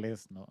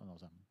comerciales, no, o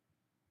sea,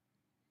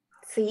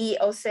 Sí,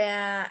 o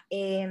sea,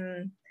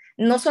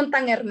 no son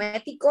tan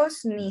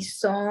herméticos ni ujú.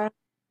 son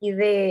y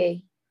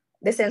de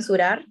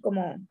censurar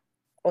como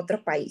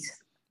otros países.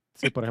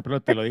 Sí, por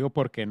ejemplo, te lo digo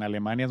porque en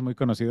Alemania es muy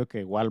conocido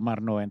que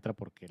Walmart no entra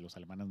porque los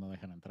alemanes no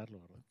dejan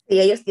entrarlo, ¿verdad? Y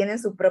ellos tienen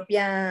su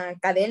propia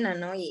cadena,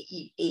 ¿no?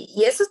 Y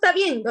eso está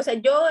bien. O sea,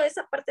 yo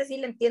esa parte sí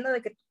la entiendo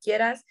de que tú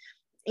quieras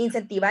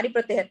incentivar y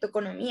proteger tu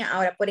economía.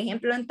 Ahora, por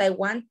ejemplo, en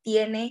Taiwán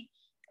tiene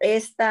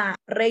esta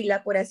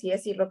regla, por así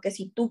decirlo, que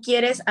si tú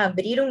quieres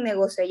abrir un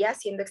negocio allá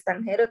siendo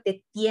extranjero,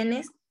 te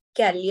tienes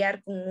que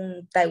aliar con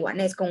un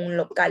taiwanés, con un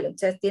local. O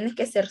sea, tienes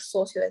que ser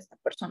socio de esta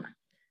persona.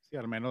 Sí,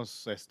 al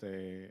menos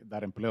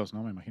dar empleos,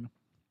 ¿no? Me imagino.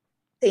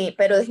 Sí,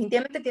 pero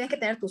definitivamente tienes que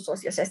tener tu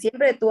socio. O sea,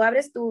 siempre tú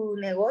abres tu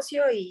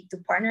negocio y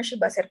tu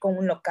partnership va a ser con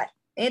un local.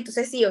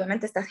 Entonces, sí,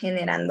 obviamente estás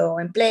generando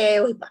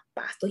empleos y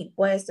pagas tus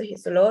impuestos y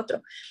eso y lo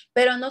otro,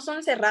 pero no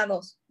son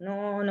cerrados,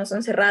 no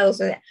son cerrados.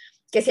 O sea,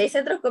 que si hay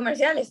centros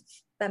comerciales,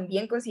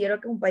 también considero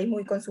que es un país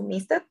muy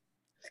consumista.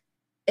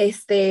 Hay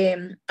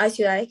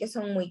ciudades que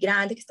son muy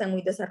grandes, que están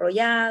muy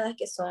desarrolladas,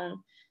 que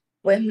son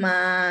pues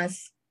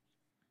más,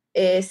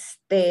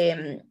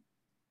 este,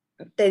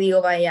 te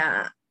digo,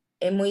 vaya,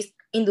 muy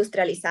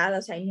industrializada,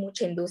 o sea, hay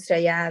mucha industria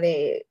ya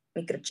de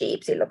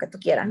microchips y lo que tú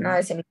quieras, ¿no? Ujú.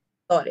 De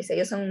semiconductores.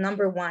 Ellos son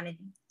number one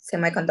en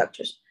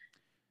semiconductors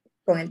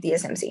con el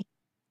TSMC.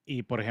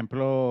 Y por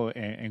ejemplo,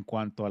 en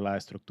cuanto a la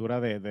estructura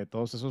de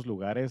todos esos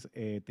lugares,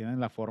 ¿tienen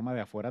la forma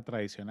de afuera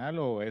tradicional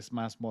o es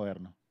más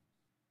moderno?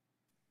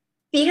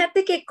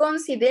 Fíjate que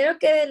considero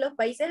que de los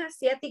países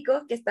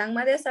asiáticos que están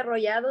más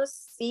desarrollados,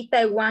 sí,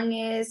 Taiwán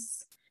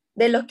es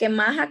de los que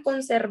más ha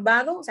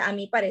conservado, o sea, a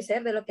mi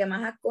parecer, de lo que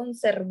más ha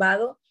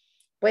conservado,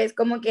 pues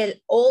como que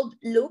el old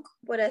look,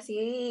 por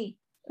así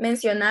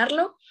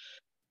mencionarlo,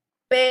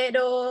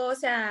 pero, o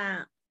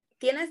sea,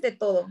 tienes de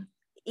todo.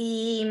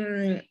 Y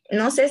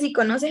no sé si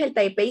conoces el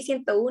Taipei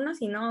 101,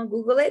 si no,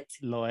 Google it.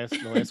 Lo he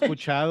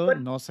escuchado, Porque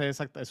no sé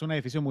exacto, es un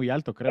edificio muy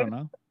alto, creo,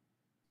 ¿no?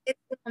 en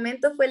su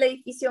momento fue el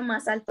edificio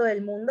más alto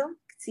del mundo.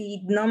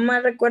 Si no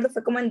mal recuerdo,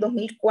 fue como en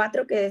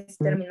 2004 que se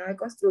terminó de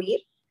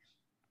construir.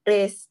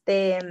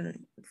 Este,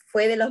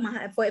 fue de los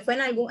más, fue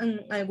en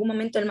algún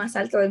momento el más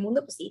alto del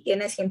mundo, pues sí,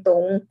 tiene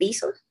 101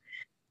 pisos.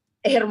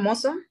 Es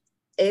hermoso,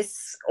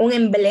 es un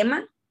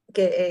emblema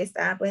que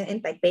está pues,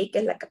 en Taipei, que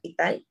es la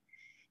capital.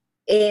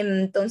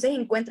 Entonces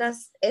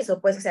encuentras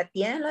eso, pues, o sea,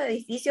 tienes los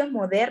edificios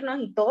modernos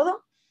y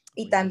todo,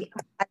 y Oye, también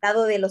al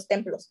lado de los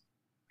templos,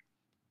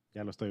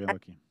 ya lo estoy viendo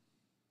aquí.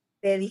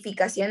 de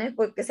edificaciones,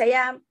 porque o sea,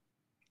 ya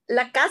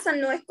la casa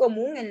no es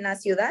común en la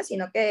ciudad,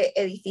 sino que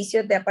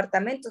edificios de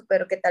apartamentos,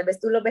 pero que tal vez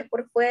tú los ves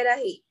por fuera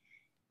y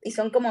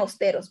son como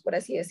austeros, por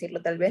así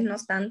decirlo, tal vez no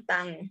están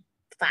tan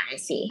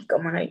fancy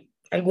como hay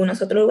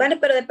algunos otros lugares,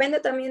 pero depende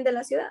también de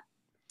la ciudad,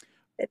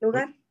 del Oye,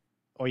 lugar.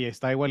 oye,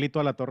 está igualito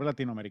a la Torre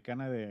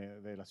Latinoamericana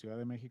de la Ciudad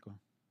de México.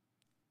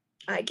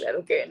 Ay,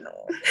 claro que no.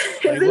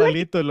 Está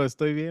igualito, lo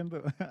estoy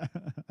viendo.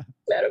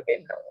 Claro que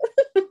no.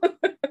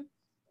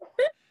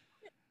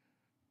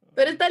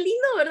 Pero está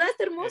lindo, ¿verdad?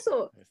 Está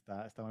hermoso.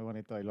 Está muy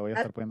bonito y lo Ah,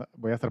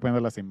 voy a estar poniendo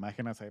las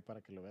imágenes ahí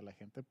para que lo vea la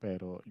gente,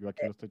 pero yo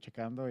aquí lo estoy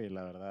checando y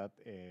la verdad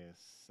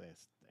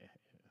es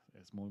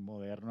muy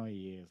moderno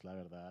y es la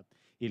verdad.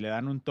 Y le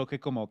dan un toque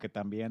como que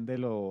también de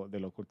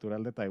lo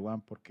cultural de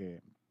Taiwán,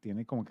 porque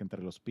tiene como que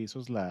entre los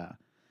pisos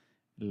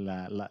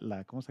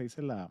 ¿cómo se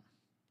dice? La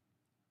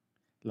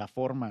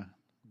forma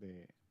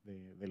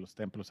de los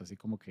templos, así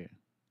como que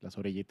las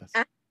orillitas.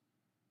 ah,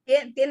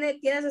 tiene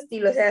ese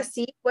estilo, o sea,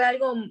 sí fue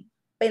algo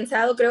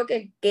pensado, creo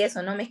que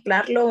eso, ¿no?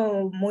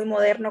 Mezclarlo muy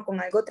moderno con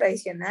algo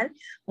tradicional.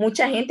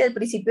 Mucha gente al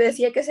principio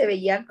decía que se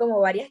veían como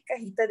varias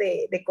cajitas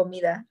de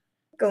comida,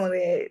 como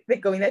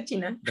de comida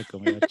china. De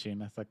comida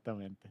china,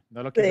 exactamente.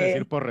 No lo quise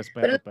decir Sí, por pero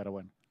respeto, pero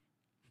bueno,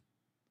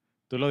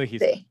 tú lo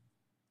dijiste. sí.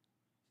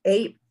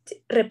 Ey,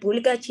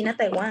 República de China,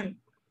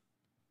 Taiwán,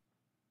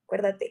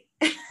 acuérdate.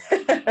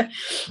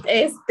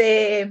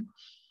 Este,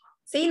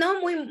 sí, no,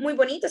 muy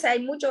bonito. O sea,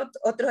 hay muchos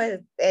otros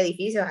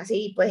edificios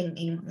así, pues,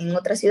 en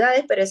otras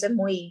ciudades, pero eso es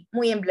muy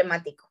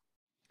emblemático,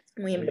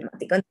 muy Oye,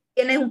 emblemático.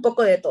 Tienes un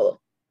poco de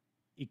todo.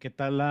 ¿y qué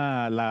tal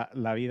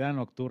la vida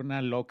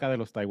nocturna loca de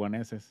los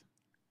taiwaneses?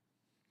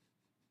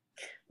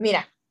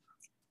 Mira,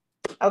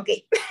 ok.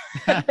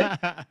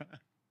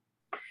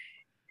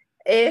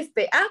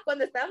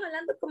 Cuando estabas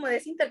hablando como de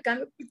ese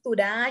intercambio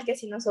cultural, que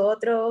si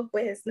nosotros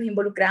pues nos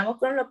involucramos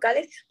con los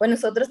locales, pues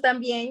nosotros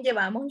también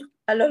llevamos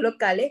a los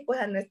locales pues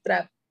a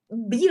nuestra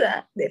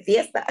vida de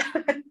fiesta.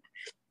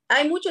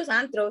 Hay muchos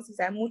antros, o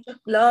sea,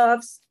 muchos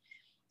clubs,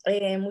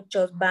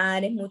 muchos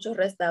bares, muchos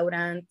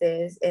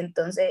restaurantes,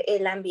 entonces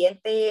el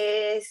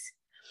ambiente es,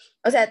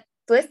 o sea,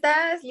 tú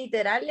estás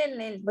literal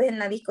pues, en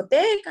la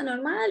discoteca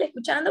normal,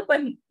 escuchando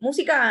pues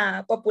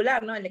música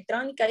popular, ¿no?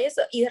 Electrónica y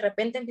eso, y de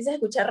repente empiezas a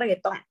escuchar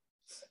reggaetón.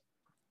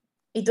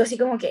 Y tú así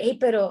como que, hey,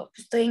 pero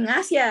estoy en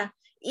Asia.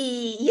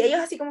 Y ellos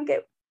así como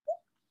que,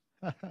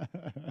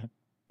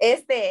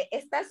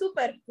 está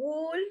súper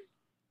cool.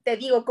 Te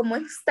digo, como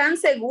es tan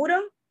seguro.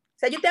 O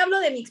sea, yo te hablo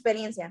de mi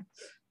experiencia.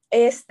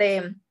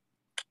 Este,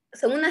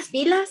 son unas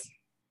filas,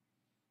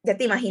 ya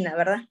te imaginas,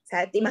 ¿verdad? O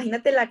sea, te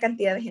imagínate la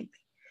cantidad de gente.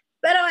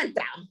 Pero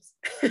entramos.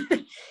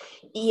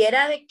 Y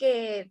era de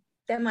que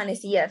te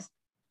amanecías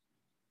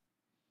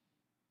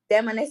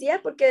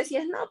porque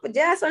decías, no, pues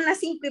ya son las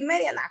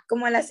 5:30, nah,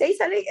 como a las 6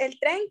 sale el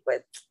tren,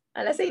 pues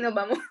a las 6 nos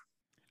vamos.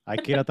 Hay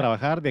que ir a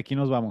trabajar, de aquí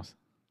nos vamos.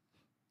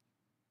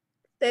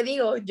 Te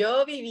digo,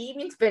 yo viví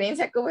mi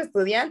experiencia como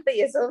estudiante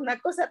y eso es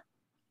una cosa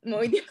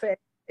muy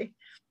diferente.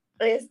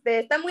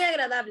 Está muy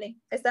agradable.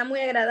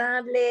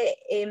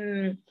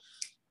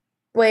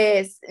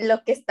 Pues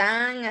los que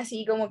están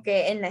así como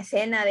que en la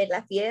escena de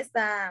la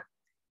fiesta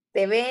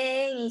te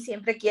ven y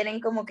siempre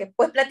quieren como que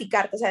pues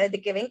platicarte, o sea,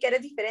 desde que ven que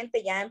eres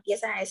diferente ya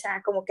empieza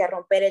esa como que a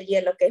romper el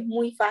hielo, que es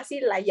muy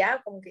fácil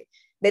allá, como que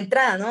de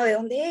entrada, ¿no? ¿De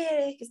dónde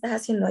eres? ¿Qué estás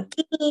haciendo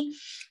aquí?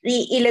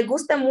 Y les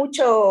gusta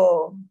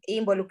mucho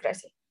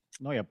involucrarse.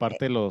 No, y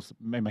aparte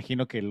me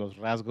imagino que los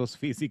rasgos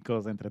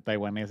físicos entre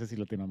taiwaneses y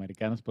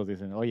latinoamericanos, pues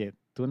dicen, oye,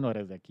 tú no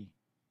eres de aquí.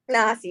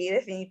 No, sí,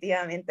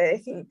 definitivamente,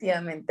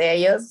 definitivamente. A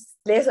ellos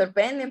les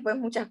sorprenden pues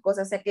muchas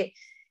cosas, o sea que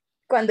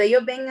cuando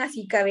ellos ven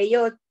así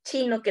cabello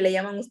chino que le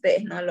llaman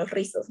ustedes, ¿no? Los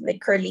rizos de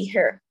curly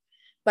hair,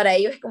 para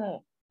ellos es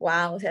como,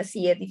 wow, o sea,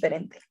 sí es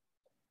diferente.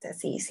 O sea,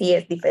 sí, sí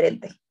es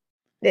diferente.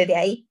 Desde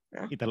ahí,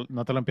 ¿no? Y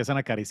no te lo empiezan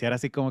a acariciar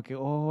así como que,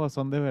 oh,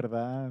 son de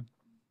verdad.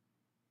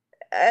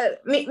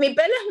 Mi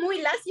pelo es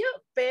muy lacio,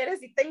 pero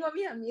sí tengo a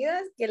mis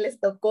amigas que les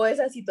tocó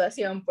esa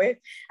situación, pues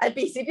al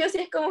principio sí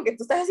es como que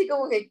tú estás así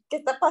como que, ¿qué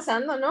está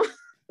pasando, no?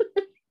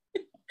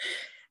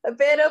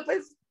 Pero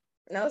pues,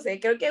 no sé,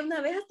 creo que una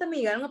vez hasta me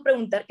llegaron a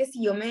preguntar que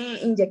si yo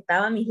me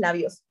inyectaba mis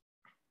labios,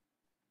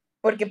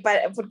 porque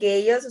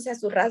ellos, o sea,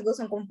 sus rasgos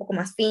son como un poco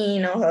más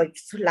finos, o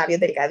sus labios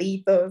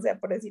delgaditos, o sea,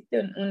 por decirte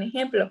un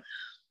ejemplo.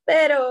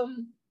 Pero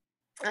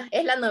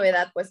es la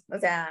novedad, pues, o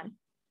sea,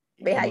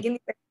 Y ves a como, alguien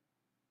diferente,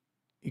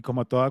 y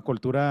como toda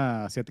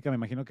cultura asiática, me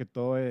imagino que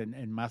todo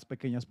en más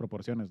pequeñas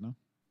proporciones, ¿no?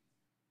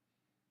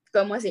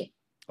 ¿cómo así?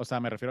 O sea,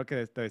 me refiero a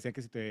que te decía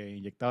que si te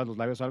inyectabas los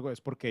labios o algo,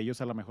 es porque ellos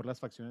a lo mejor las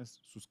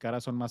facciones, sus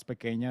caras son más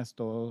pequeñas,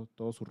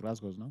 todos sus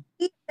rasgos, ¿no?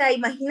 Y, o sea,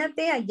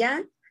 imagínate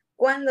allá,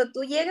 cuando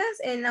tú llegas,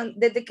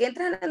 desde que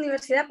entras a la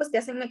universidad, pues te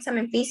hacen un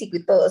examen físico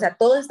y todo, o sea,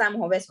 todos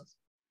estamos obesos,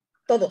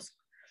 todos.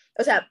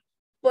 O sea,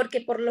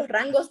 porque por los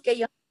rangos que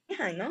ellos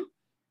manejan, ¿no?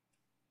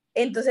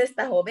 Entonces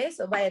estás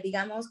obeso, vaya,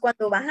 digamos,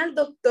 cuando vas al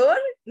doctor,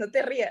 no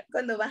te rías,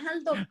 cuando vas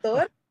al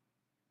doctor,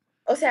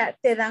 o sea,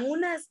 te dan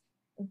unas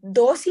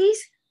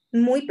dosis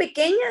muy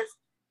pequeñas,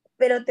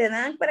 pero te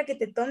dan para que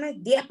te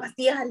tomes 10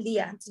 pastillas al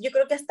día. Entonces, yo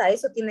creo que hasta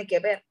eso tiene que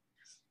ver.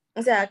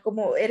 O sea,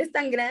 como eres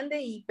tan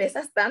grande y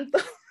pesas tanto,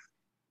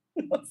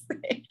 no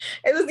sé.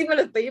 Eso sí me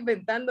lo estoy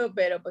inventando,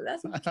 pero pues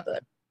hace un poquito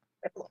de...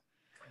 Perdón.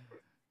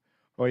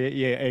 Oye,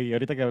 y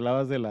ahorita que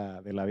hablabas de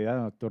la vida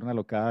nocturna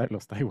locada de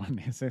los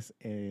taiwaneses,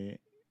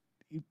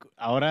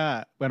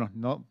 ahora, bueno,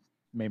 no,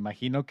 me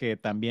imagino que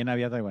también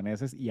había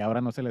taiwaneses y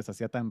ahora no se les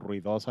hacía tan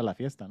ruidosa la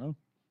fiesta, ¿no?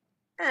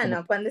 Como,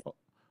 No, cuando... o,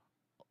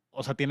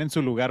 o sea, tienen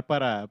su lugar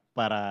para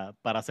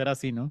hacer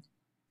así, ¿no?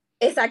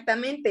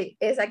 Exactamente,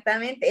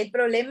 exactamente. El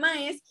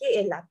problema es que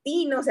el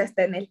latino, o sea,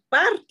 está en el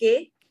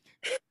parque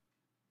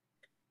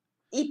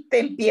y te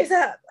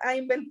empieza a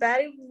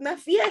inventar una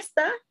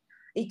fiesta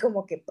y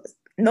como que pues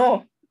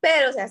no,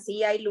 pero o sea,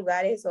 sí hay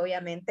lugares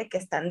obviamente que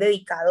están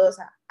dedicados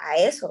a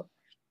eso,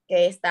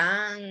 que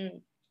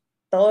están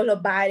todos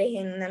los bares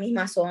en una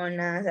misma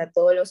zona, o sea,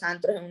 todos los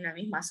antros en una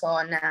misma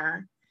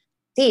zona.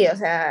 Sí, o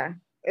sea,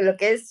 lo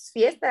que es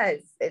fiesta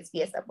es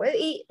fiesta, pues,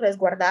 y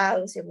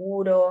resguardado,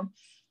 seguro.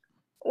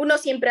 Uno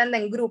siempre anda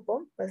en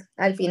grupo, pues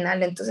al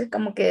final, entonces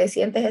como que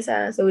sientes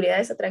esa seguridad,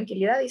 esa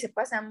tranquilidad y se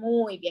pasa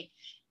muy bien.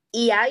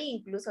 Y hay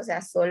incluso, o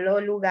sea,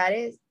 solo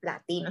lugares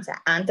latinos, o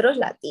sea, antros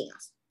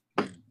latinos.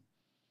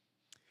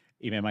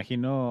 Y me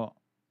imagino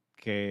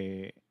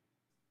que...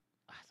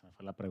 se me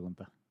fue la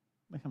pregunta.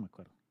 Déjame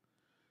acuerdo.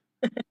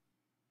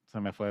 Se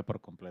me fue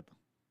por completo.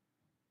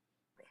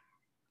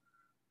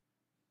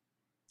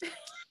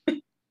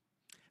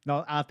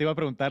 No, te iba a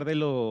preguntar de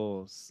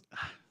los,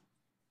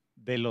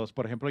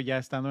 por ejemplo, ya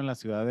estando en la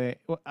ciudad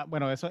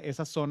bueno,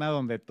 esa zona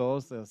donde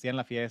todos hacían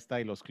la fiesta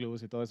y los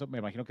clubes y todo eso, me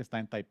imagino que está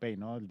en Taipei,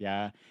 ¿no?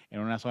 Ya en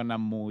una zona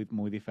muy,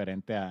 muy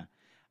diferente a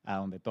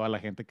donde toda la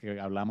gente que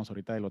hablamos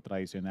ahorita de lo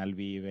tradicional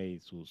vive y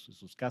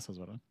sus casas,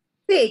 ¿verdad?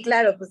 Sí,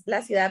 claro, pues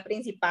la ciudad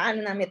principal,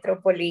 una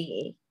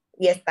metrópoli,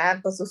 y está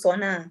pues su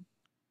zona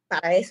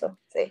para eso,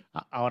 sí.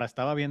 Ahora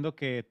estaba viendo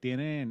que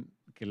tienen,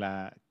 que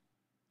la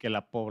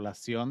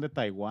población de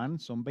Taiwán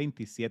son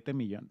 27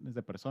 millones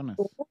de personas.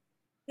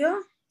 ¿Yo?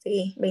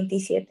 Sí,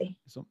 27.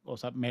 Eso, o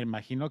sea, me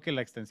imagino que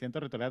la extensión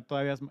territorial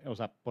todavía es, o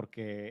sea,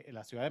 porque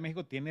la Ciudad de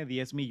México tiene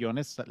 10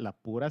 millones, la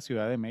pura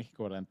Ciudad de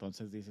México, ¿verdad?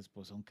 Entonces dices,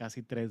 pues son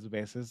casi 3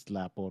 veces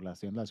la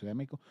población de la Ciudad de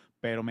México,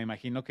 pero me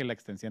imagino que la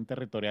extensión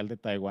territorial de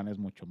Taiwán es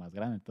mucho más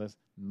grande, entonces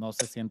no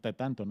se siente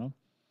tanto, ¿no?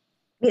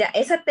 Mira,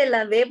 esa te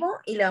la debo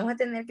y le vamos a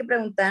tener que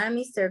preguntar a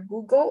Mr.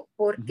 Google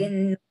porque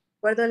Ujú. no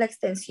recuerdo la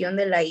extensión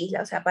de la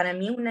isla. O sea, para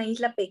mí es una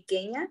isla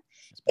pequeña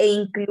Es e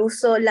pequeño.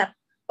 incluso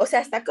o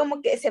sea, está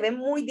como que se ve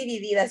muy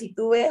dividida. Si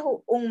tú ves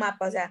un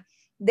mapa, o sea,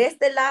 de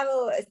este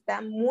lado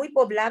está muy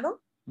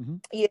poblado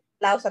Ujú. y de este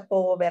lado está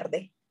todo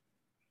verde.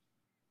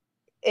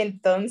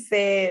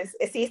 Entonces,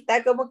 sí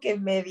está como que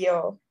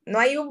medio, no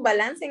hay un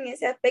balance en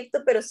ese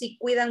aspecto, pero sí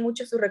cuidan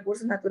mucho sus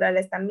recursos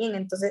naturales también.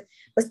 Entonces,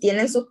 pues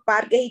tienen sus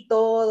parques y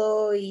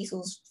todo, y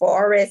sus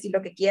forests y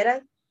lo que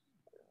quieras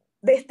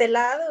de este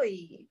lado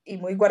y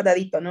muy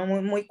guardadito, ¿no? Muy,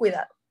 muy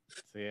cuidado.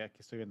 Sí, aquí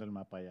estoy viendo el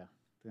mapa ya,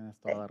 tienes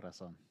toda Sí, la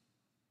razón.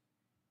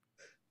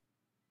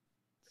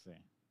 Sí.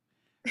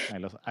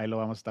 Ahí lo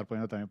vamos a estar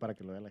poniendo también para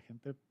que lo vea la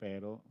gente,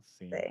 pero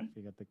sí, sí.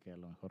 fíjate que a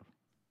lo mejor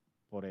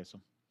por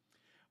eso.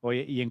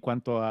 Oye, y en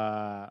cuanto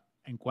a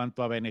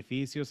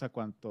beneficios, a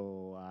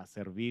cuanto a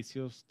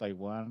servicios,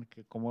 Taiwán,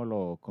 ¿cómo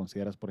lo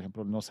consideras? Por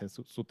ejemplo, no sé,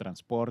 su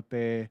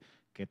transporte,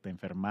 que te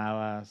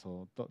enfermabas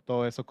o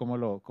todo eso,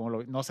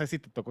 no sé si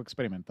te tocó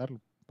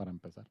experimentarlo para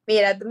empezar.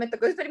 Mira, me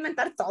tocó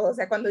experimentar todo, o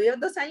sea, cuando llevas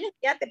 2 años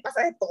ya te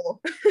pasa de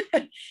todo.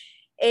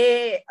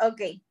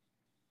 Ok,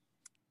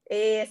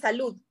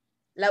 salud.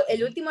 El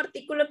Ujú. último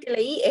artículo que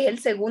leí es el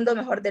segundo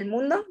mejor del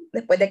mundo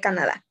después de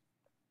Canadá.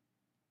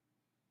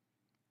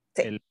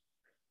 Sí, El, el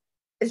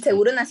el-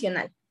 Seguro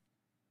Nacional.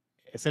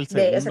 ¿Es el O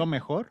sea, segundo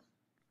mejor?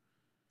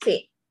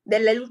 sí,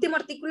 del último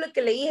artículo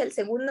que leí es el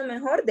segundo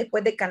mejor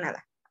después de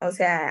Canadá. O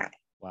sea,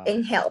 Wow.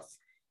 en health,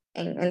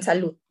 en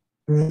salud.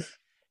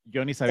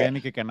 Yo ni Sí. sabía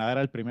ni que Canadá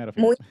era el primero,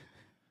 Muy, fíjate.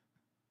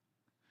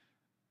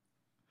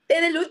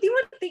 en el último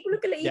artículo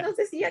que leí, Ya, no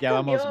sé si ya ya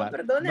vamos cambió, mal.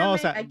 No, o perdóname.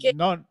 sea,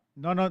 no,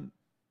 no, no,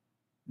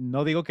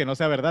 no digo que no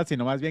sea verdad,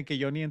 sino más bien que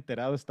yo ni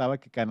enterado estaba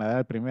que Canadá era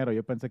el primero.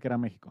 Yo pensé que era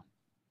México.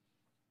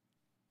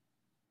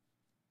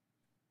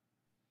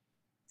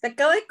 Te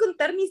acabo de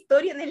contar mi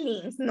historia en el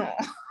INSS. No.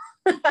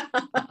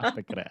 No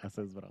te creas,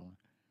 es broma.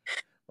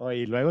 Oye,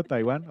 y luego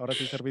Taiwán, ahora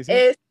sí servicios.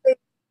 Este,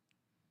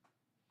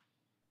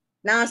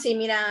 no, sí,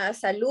 mira,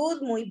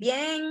 salud muy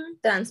bien,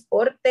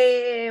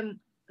 transporte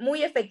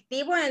muy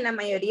efectivo en la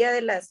mayoría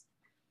de las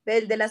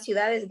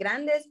ciudades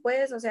grandes,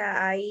 pues, o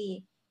sea,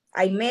 hay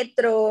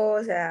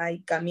metros, o sea,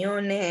 hay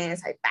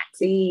camiones, hay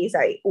taxis,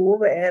 hay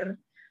Uber,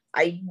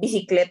 hay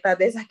bicicletas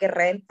de esas que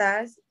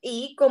rentas,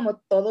 y como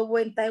todo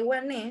buen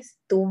taiwanés,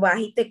 tú vas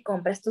y te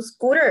compras tu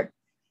scooter,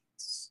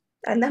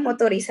 andas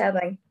motorizado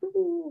ahí.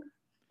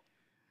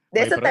 De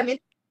Oye, eso pero también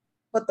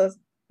fotos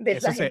de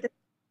eso la se, gente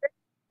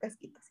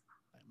casquitos.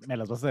 me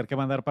las vas a tener que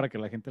mandar para que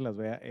la gente las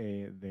vea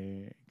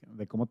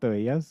de cómo te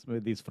veías,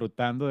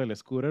 disfrutando del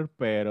scooter,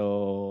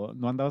 pero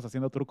no andabas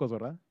haciendo trucos,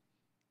 ¿verdad?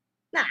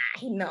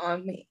 Ay, no,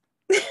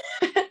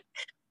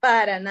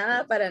 para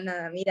nada, para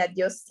nada. Mira,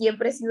 yo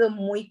siempre he sido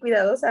muy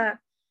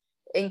cuidadosa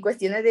en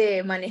cuestiones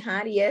de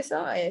manejar y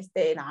eso.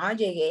 No,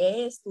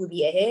 llegué,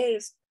 estudié,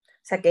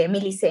 saqué mi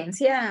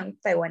licencia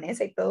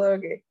taiwanesa y todo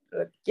lo que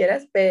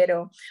quieras,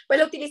 pero pues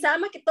lo utilizaba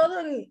más que todo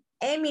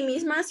en mi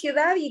misma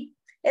ciudad y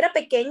era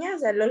pequeña, o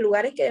sea, los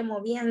lugares que me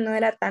movían no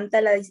era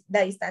tanta la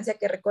distancia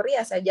que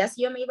recorría, o sea, ya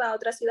si yo me iba a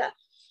otra ciudad,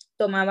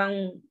 tomaba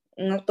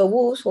un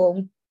autobús o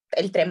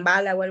el tren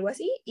bala o algo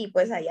así, y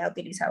pues allá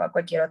utilizaba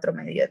cualquier otro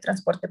medio de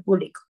transporte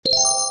público.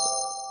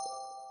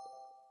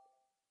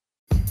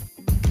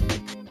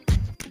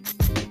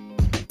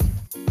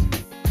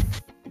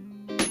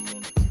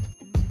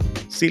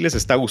 Si les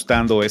está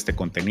gustando este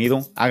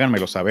contenido,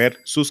 háganmelo saber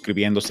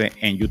suscribiéndose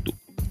en YouTube,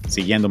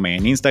 siguiéndome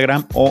en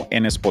Instagram o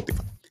en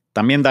Spotify.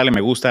 También dale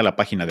me gusta a la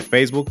página de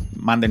Facebook,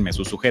 mándenme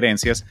sus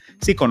sugerencias.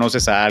 Si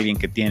conoces a alguien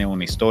que tiene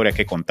una historia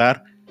que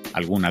contar,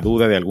 alguna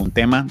duda de algún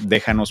tema,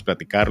 déjanos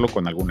platicarlo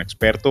con algún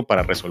experto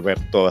para resolver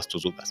todas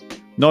tus dudas.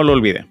 No lo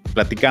olviden,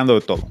 platicando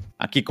de todo,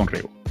 aquí con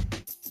Rigo.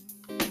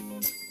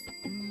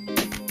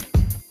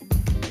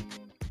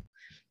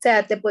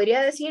 sea, te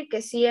podría decir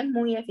que sí es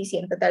muy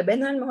eficiente. Tal vez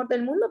no es el mejor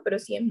del mundo, pero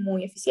sí es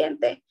muy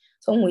eficiente.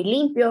 Son muy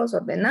limpios,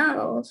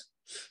 ordenados.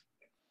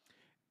 Que,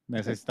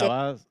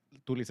 ¿Necesitabas,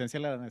 tu licencia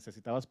la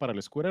necesitabas para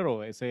el scooter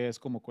o ese es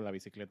como con la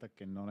bicicleta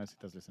que no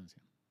necesitas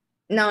licencia?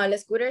 no, el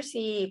scooter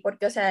sí,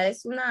 porque, o sea,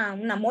 es una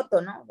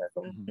moto, ¿no?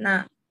 Ujú.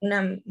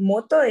 Una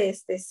moto,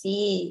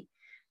 sí,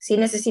 sí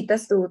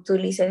necesitas tu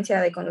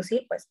licencia de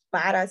conducir, pues,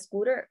 para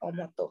scooter o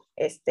moto.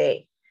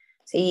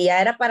 Si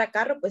ya era para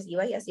carro, pues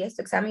ibas y hacías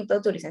tu examen y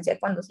todo, tu licencia de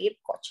conducir,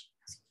 coche.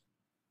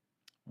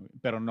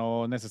 Pero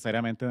no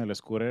necesariamente en el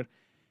scooter.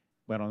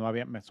 Bueno, no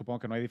había, me supongo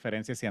que no hay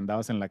diferencia si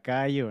andabas en la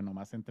calle o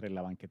nomás entre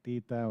la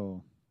banquetita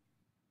o...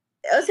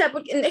 O sea,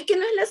 porque es que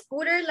no es la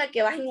scooter la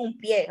que vas en un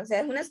pie, o sea,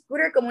 es una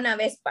scooter como una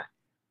Vespa.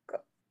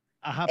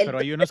 Ajá, pero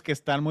hay Entonces, unos que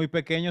están muy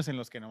pequeños en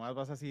los que nomás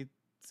vas así ah,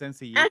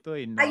 sencillito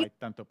y no hay, hay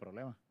tanto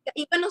problema.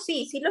 y bueno,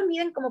 sí, sí los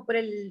miden como por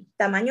el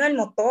tamaño del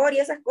motor y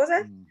esas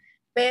cosas, Mm,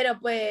 pero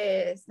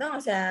pues, no,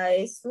 o sea,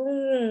 es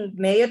un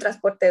medio de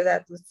transporte, o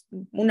sea, pues,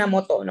 una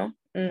moto, ¿no?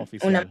 Una,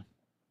 oficial.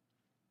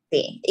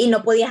 sí, y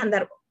no podías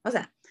andar, o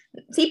sea,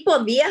 sí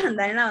podías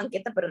andar en la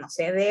banqueta, pero no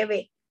se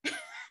debe,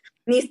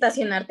 ni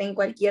estacionarte en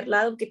cualquier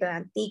lado que te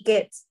dan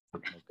tickets.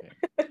 Ok.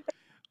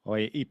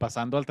 Oye, y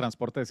pasando al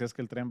transporte, decías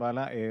que el tren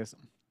bala es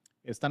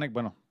tan,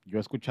 bueno, yo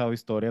he escuchado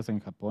historias en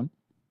Japón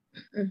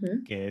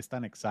Ujú. que es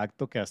tan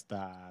exacto que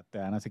hasta te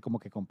dan así como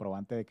que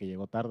comprobante de que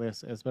llegó tarde.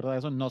 Es verdad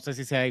eso? No sé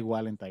si sea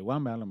igual en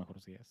Taiwán, ¿verdad? A lo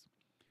mejor sí es.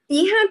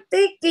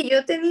 Fíjate que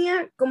yo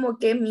tenía como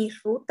que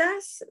mis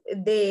rutas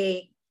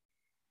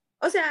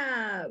o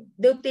sea,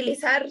 de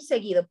utilizar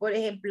seguido. Por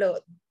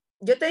ejemplo,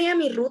 yo tenía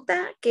mi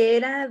ruta que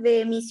era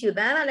de mi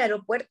ciudad al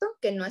aeropuerto,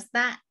 que no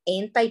está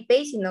en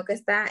Taipei, sino que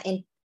está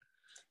en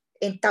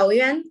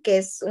Taoyuan, que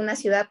es una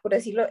ciudad, por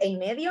decirlo, en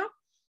medio.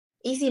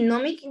 Y si no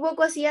me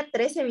equivoco, hacía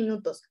 13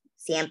 minutos,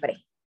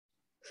 siempre.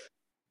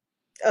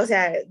 O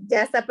sea,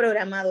 ya está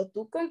programado.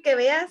 Tú con que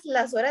veas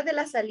las horas de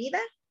la salida,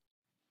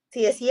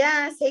 si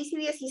decía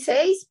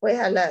 6:16, pues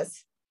a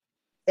las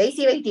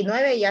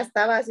 6:29 ya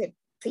estabas, si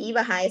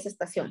ibas a esa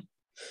estación.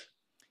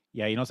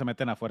 Y ahí no se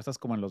meten a fuerzas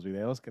como en los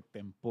videos que te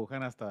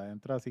empujan hasta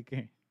adentro, así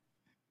que,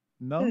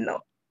 ¿no?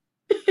 No.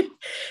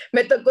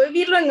 Me tocó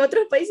vivirlo en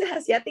otros países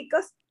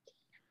asiáticos,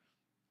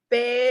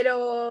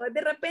 pero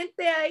de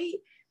repente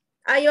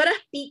hay horas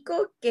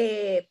pico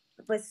que,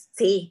 pues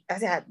sí, o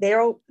sea,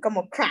 they're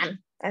como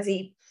cram,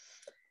 así.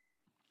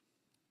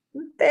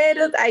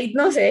 Pero ahí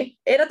no sé,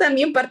 era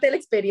también parte de la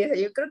experiencia.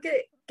 Yo creo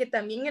que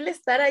también el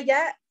estar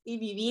allá y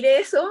vivir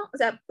eso, o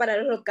sea, para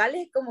los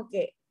locales es como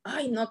que,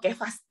 ay, no, qué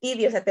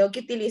fastidio, o sea, tengo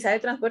que utilizar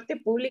el transporte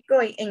público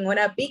en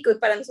hora pico y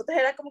para nosotros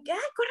era como que, ay,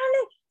 córrale,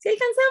 si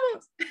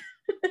alcanzamos.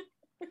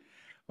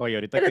 Oye,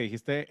 ahorita Pero que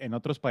dijiste en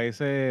otros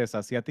países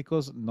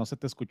asiáticos, no se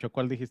te escuchó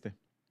cuál dijiste. No,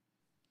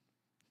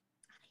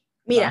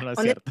 mira, no es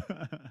donde cierto.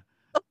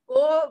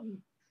 tocó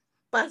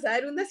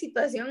pasar una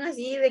situación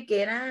así de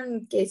que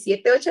eran que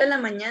 7, 8 de la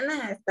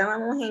mañana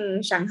estábamos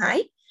en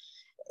Shanghai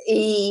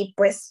y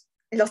pues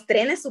los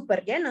trenes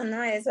súper llenos,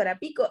 ¿no? Es hora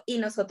pico y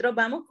nosotros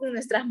vamos con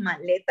nuestras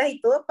maletas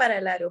y todo para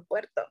el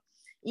aeropuerto.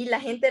 Y la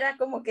gente era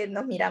como que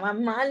nos miraba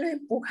mal, nos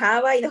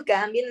empujaba y nos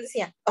quedaban viendo y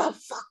decían, oh,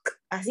 fuck,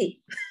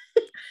 así.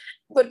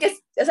 Porque,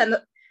 o sea, no,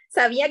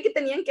 sabía que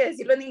tenían que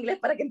decirlo en inglés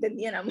para que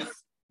entendiéramos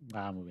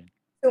Ah, muy bien.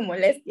 su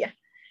molestia.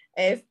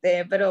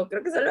 Pero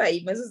creo que solo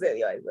ahí me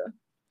sucedió eso.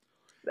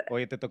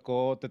 Oye, te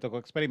tocó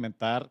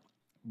experimentar,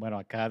 bueno,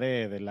 acá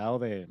del lado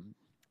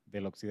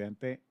del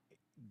occidente,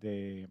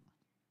 de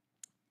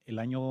el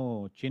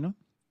año chino,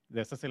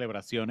 de estas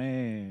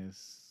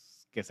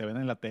celebraciones que se ven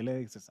en la tele,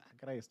 y dices, ah,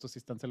 caray, estos sí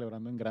están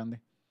celebrando en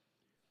grande.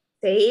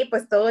 Sí,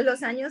 pues todos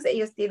los años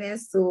ellos tienen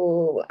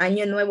su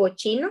año nuevo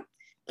chino,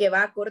 que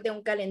va acorde a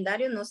un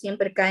calendario, no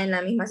siempre cae en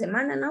la misma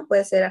semana, ¿no?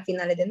 Puede ser a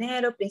finales de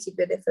enero,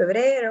 principios de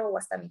febrero o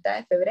hasta mitad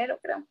de febrero,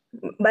 creo.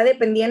 Va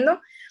dependiendo.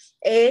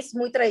 Es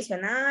muy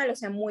tradicional, o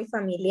sea, muy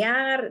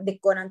familiar,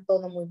 decoran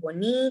todo muy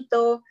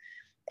bonito.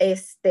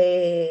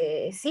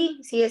 Sí,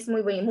 sí, es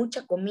muy bonito.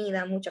 Mucha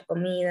comida,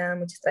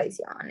 muchas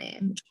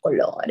tradiciones, muchos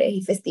colores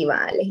y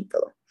festivales y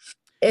todo.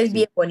 Es Sí,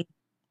 bien bonito.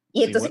 Y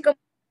sí, entonces, como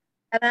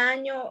cada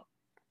año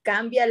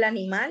cambia el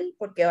animal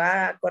porque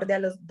va acorde a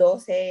los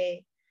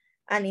 12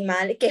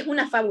 animales, que es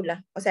una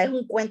fábula, o sea, es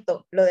un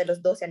cuento lo de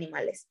los 12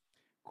 animales.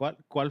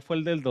 ¿cuál fue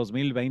el del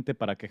 2020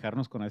 para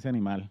quejarnos con ese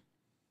animal?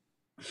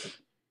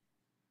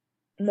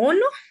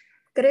 Mono,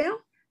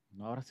 creo.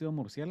 ¿No habrá sido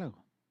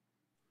murciélago?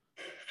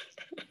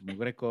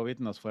 Mugre COVID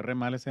nos fue re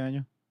mal ese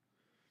año.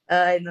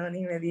 Ay, no,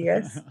 ni me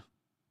digas,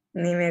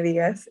 ni me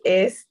digas.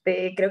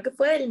 Creo que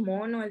fue el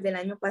mono, el del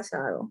año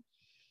pasado.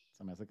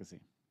 Se me hace que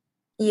sí.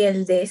 Y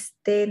el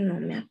de no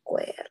me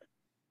acuerdo.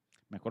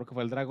 Me acuerdo que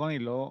fue el dragón y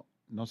luego,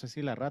 no sé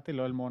si la rata y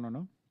luego el mono,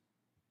 ¿no?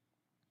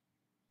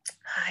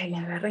 Ay, me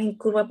agarré en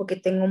curva porque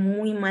tengo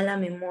muy mala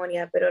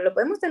memoria, pero lo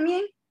podemos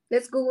también.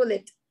 Let's Google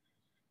it.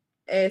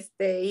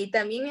 Y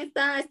también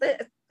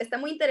está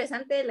muy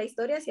interesante la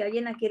historia, si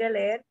alguien la quiere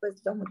leer,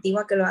 pues los motivo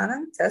a que lo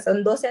hagan. O sea,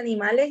 son 12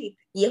 animales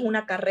y es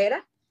una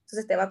carrera,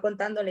 entonces te va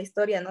contando la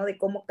historia, ¿no? De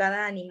cómo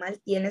cada animal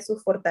tiene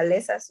sus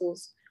fortalezas,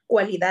 sus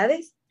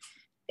cualidades.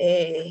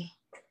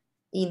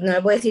 y no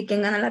les voy a decir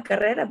quién gana la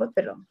carrera, pues,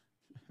 pero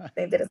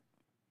está interesante.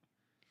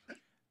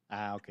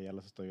 Ah, ok, ya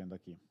los estoy viendo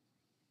aquí.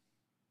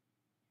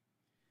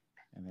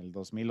 En el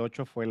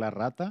 2008 fue la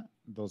rata,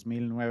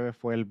 2009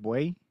 fue el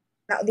buey.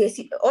 No,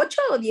 ¿8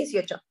 o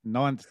 18?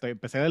 No,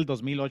 empecé del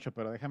 2008,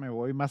 pero déjame,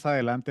 voy más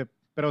adelante.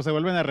 Pero se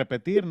vuelven a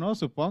repetir, ¿no?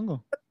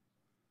 Supongo.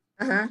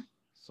 Ajá.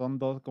 Son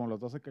dos, como los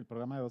 12, el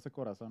programa de 12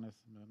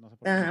 corazones. No, no sé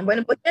por qué me Ajá.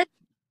 Bueno, acordé. pues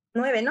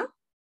 9, ¿no?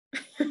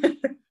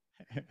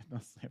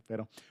 No sé,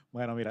 pero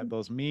bueno, mira,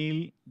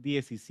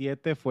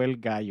 2017 fue el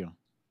gallo.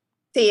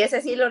 Sí,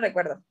 ese sí lo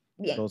recuerdo.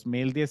 Bien.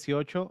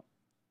 2018,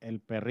 el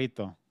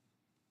perrito.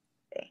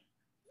 Sí.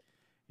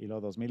 Y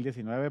luego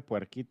 2019,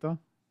 puerquito,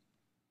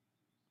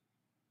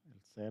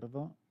 el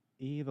cerdo.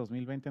 Y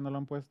 2020 no lo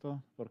han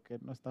puesto porque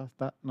no está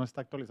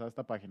actualizada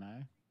esta página,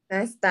 ¿eh? No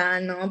está,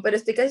 no, pero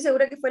estoy casi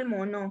segura que fue el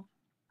mono.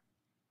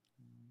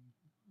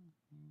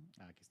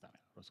 Aquí está, el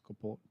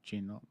horóscopo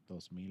chino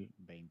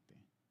 2020.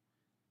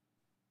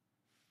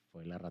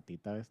 Fue la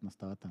ratita, ¿ves? No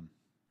estaba tan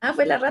Ah,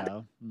 fue la rata.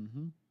 equivocado.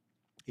 Ujú.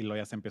 Y luego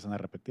ya se empiezan a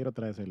repetir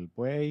otra vez el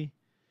buey.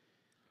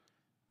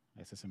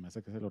 Ese se me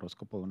hace que es el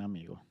horóscopo de un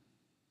amigo.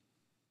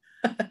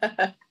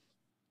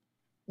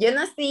 Yo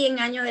nací en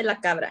año de la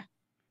cabra,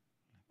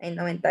 en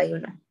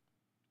 91.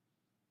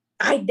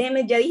 Ay,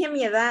 deme, ya dije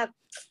mi edad.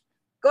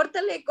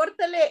 Córtale,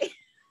 córtale.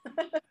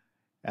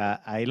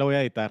 Ah, ahí lo voy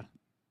a editar.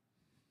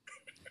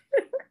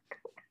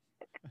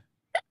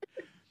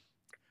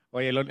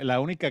 Oye, la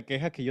única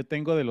queja que yo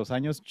tengo de los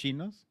años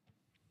chinos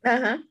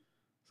Ajá.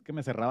 es que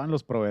me cerraban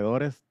los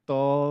proveedores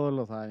todos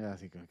los años,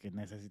 así que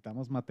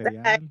necesitamos Ay,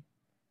 material.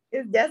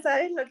 ya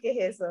sabes lo que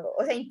es eso.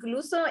 O sea,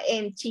 incluso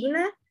en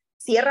China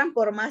cierran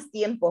por más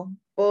tiempo,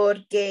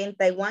 porque en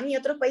Taiwán y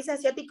otros países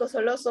asiáticos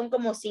solo son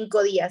como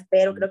 5 días,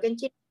 pero creo que en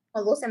China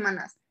como 2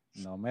 semanas.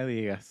 No me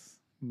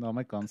digas, no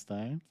me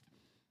consta, ¿eh?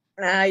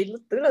 Ay,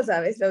 tú lo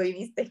sabes, lo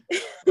viviste.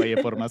 Oye,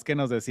 por más que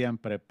nos decían,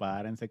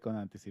 prepárense con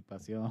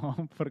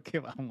anticipación porque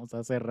vamos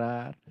a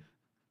cerrar.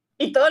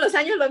 Y todos los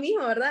años lo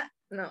mismo, ¿verdad?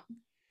 No.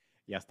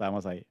 Ya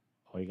estábamos ahí.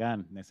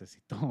 Oigan,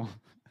 necesito,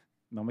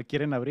 no me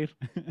quieren abrir.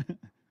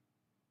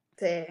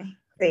 Sí, Pero sí,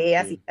 sí,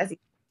 así, así.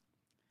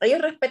 Ellos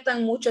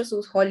respetan mucho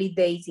sus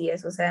holidays y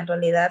eso, o sea, en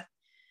realidad,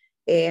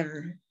 eh,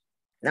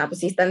 no, pues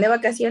si están de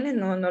vacaciones,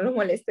 no, no los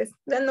molestes,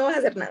 o sea, no vas a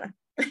hacer nada.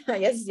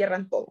 Allá se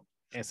cierran todo.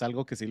 es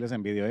algo que sí les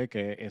envidio, de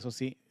que eso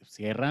sí,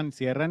 cierran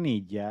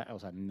y ya, o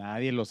sea, Es que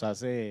nadie los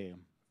hace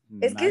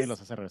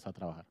regresar a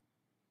trabajar.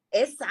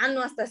 es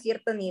sano hasta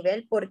cierto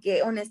nivel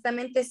porque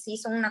honestamente sí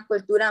son una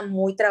cultura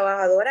muy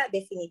trabajadora,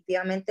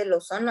 definitivamente lo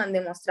son, lo han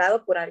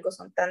demostrado, por algo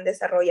son tan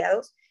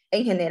desarrollados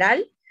en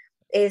general.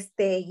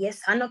 Y es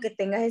sano que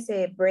tengas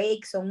ese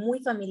break, son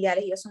muy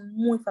familiares, ellos son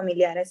muy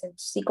familiares,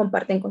 entonces sí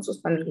comparten con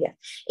sus familias.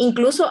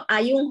 Incluso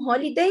hay un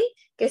holiday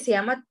que se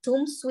llama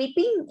tomb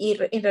sweeping y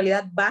en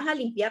realidad vas a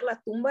limpiar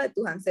la tumba de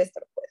tus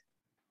ancestros. Pues.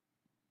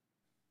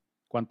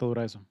 ¿Cuánto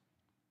dura eso?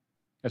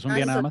 ¿Es un No,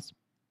 día nada más?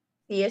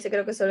 sí, ese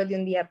creo que solo es de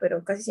un día,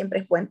 pero casi siempre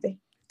es puente.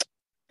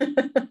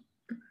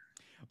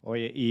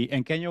 Oye, ¿y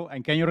en qué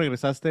año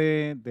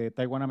regresaste de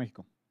Taiwán a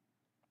México?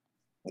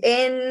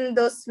 En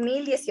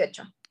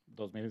 2018.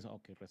 2000,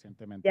 ok,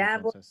 recientemente Ya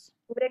por entonces.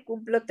 octubre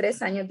cumplo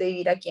 3 años de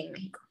vivir aquí en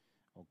México.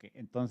 Ok,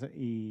 entonces,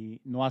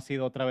 ¿y no has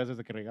ido otra vez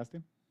desde que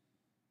regresaste?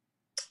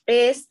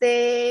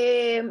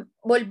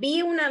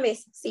 Volví una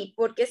vez, sí,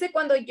 porque ese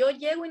cuando yo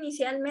llego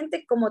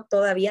inicialmente, como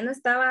todavía no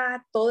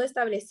estaba todo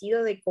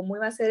establecido de cómo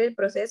iba a ser el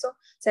proceso, o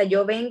sea,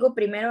 yo vengo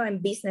primero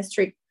en business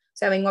trip, o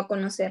sea, vengo a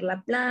conocer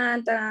la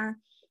planta,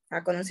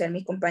 a conocer a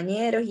mis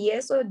compañeros y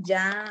eso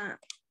ya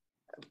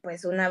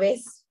pues una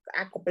vez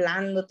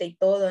acoplándote y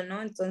todo,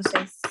 ¿no?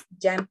 Entonces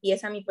ya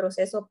empieza mi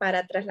proceso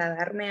para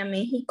trasladarme a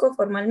México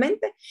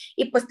formalmente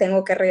y pues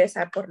tengo que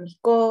regresar por mis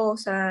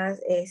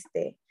cosas,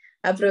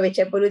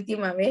 aproveché por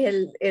última vez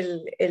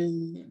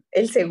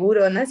el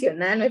seguro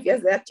nacional, me fui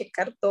a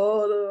checar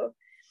todo,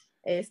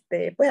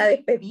 pues a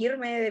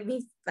despedirme de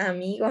mis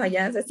amigos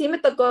allá, o sea, sí me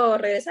tocó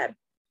regresar,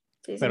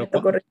 sí Pero me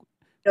tocó regresar,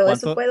 pero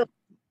eso ¿cuánto? fue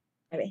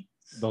 2009,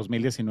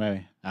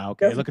 2019. Ah,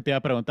 ok, es lo yo que te iba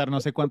a preguntar. No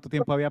sé cuánto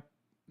tiempo había,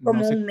 no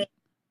como sé, un mes.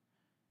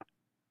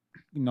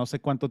 no sé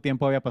cuánto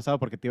tiempo había pasado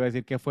porque te iba a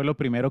decir qué fue lo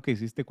primero que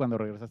hiciste cuando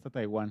regresaste a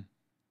Taiwán,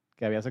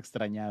 que habías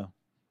extrañado.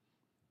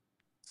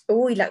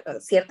 Uy,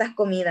 ciertas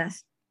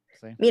comidas.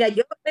 Sí. Mira,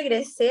 yo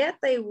regresé a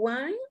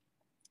Taiwán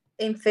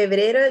en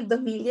febrero del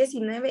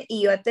 2019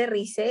 y yo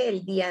aterricé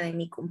el día de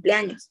mi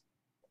cumpleaños.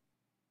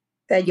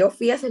 O sea, yo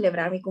fui a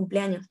celebrar mi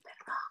cumpleaños.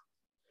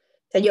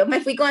 O sea, yo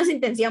me fui con esa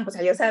intención, pues o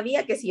sea, yo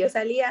sabía que si yo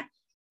salía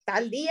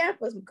tal día,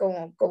 pues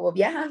como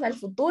viajas al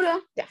futuro,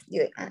 ya,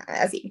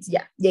 así,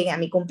 ya, llegué a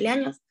mi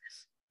cumpleaños.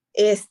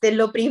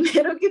 Lo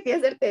primero que fui a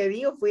hacer, te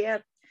digo, fui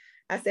a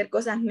hacer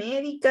cosas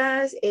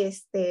médicas,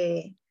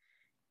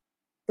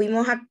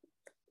 fuimos a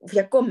fui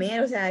a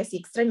comer, o sea, sí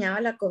extrañaba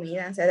la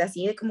comida, o sea,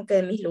 así de como que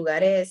de mis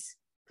lugares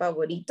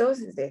favoritos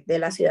de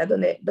la ciudad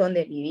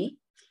donde viví,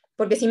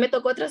 porque sí me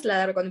tocó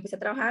trasladar, cuando empecé a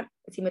trabajar,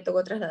 sí me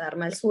tocó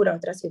trasladarme al sur, a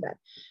otra ciudad,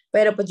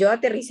 pero pues yo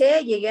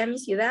aterricé, llegué a mi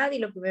ciudad y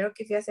lo primero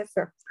que fui a hacer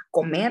fue a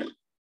comer,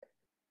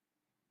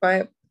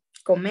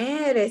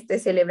 comer,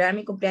 celebrar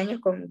mi cumpleaños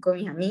con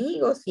mis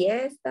amigos,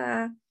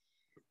 fiesta,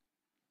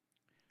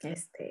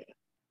 este,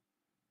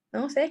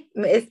 no sé,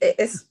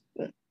 es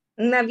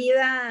una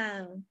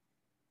vida,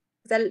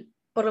 o sea,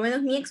 por lo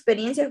menos mi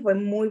experiencia fue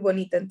muy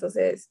bonita,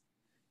 entonces,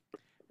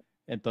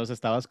 Entonces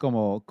estabas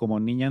como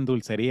niña en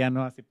dulcería,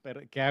 ¿no? Así,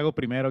 ¿qué hago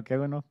primero? ¿Qué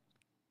hago no?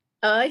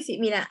 ay, sí,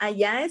 mira,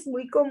 allá es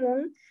muy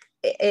común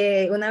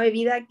una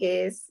bebida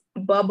que es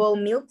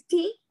bubble milk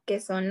tea, que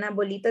son las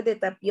bolitas de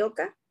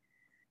tapioca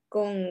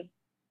con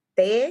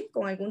té,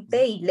 con algún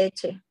té y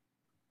leche.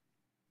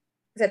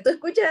 O sea, tú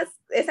escuchas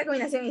esa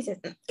combinación y dices,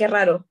 qué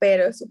raro,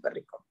 pero es súper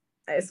rico.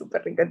 Es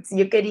súper rico. Entonces,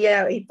 yo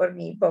quería ir por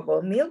mi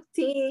bubble milk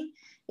tea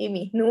y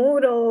mis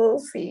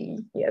noodles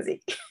y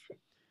así.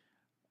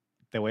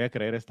 Te voy a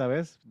creer esta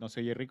vez, no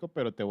se oye rico,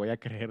 pero te voy a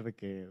creer de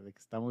que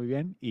está muy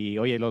bien. Y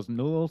oye, los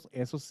noodles,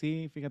 eso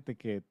sí, fíjate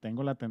que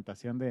tengo la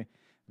tentación de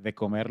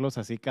comerlos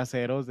así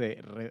caseros,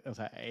 o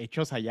sea,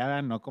 hechos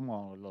allá, no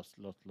como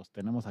los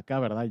tenemos acá,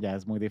 ¿verdad? Ya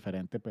es muy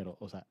diferente, pero,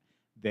 o sea,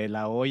 de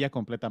la olla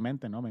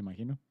completamente, ¿no? Me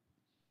imagino.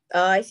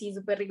 Ay, sí,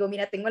 súper rico.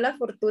 Mira, tengo la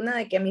fortuna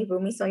de que mis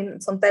roomies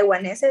son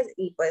taiwaneses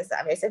y pues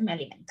a veces me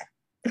alimentan.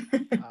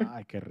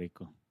 Ay, qué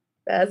rico.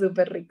 Está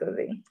súper rico,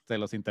 sí. Te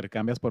los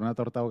intercambias por una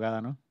torta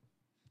ahogada, ¿no?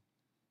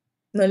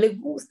 ¿No les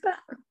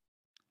gusta?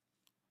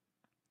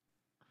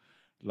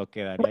 Lo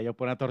que daría yo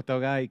por una torta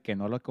ahogada y que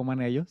no lo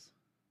coman ellos.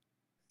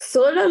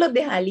 Solo los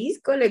de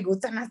Jalisco les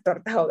gustan las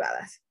tortas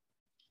ahogadas,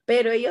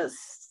 pero ellos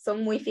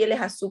son muy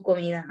fieles a su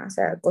comida, o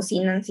sea,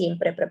 cocinan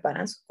siempre,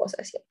 preparan sus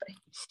cosas siempre.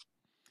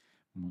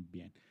 Muy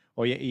bien.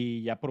 Oye,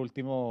 y ya por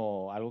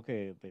último, algo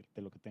que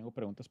de lo que tengo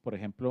preguntas, por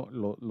ejemplo,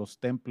 los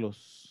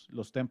templos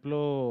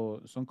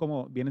son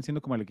como, vienen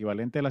siendo como el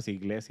equivalente a las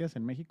iglesias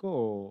en México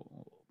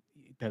o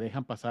te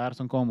dejan pasar,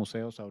 son como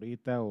museos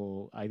ahorita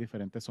o hay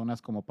diferentes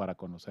zonas como para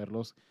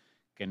conocerlos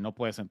que no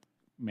puedes,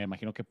 me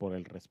imagino que por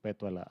el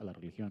respeto a la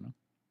religión, ¿no?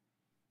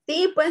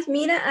 Sí, pues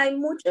mira, hay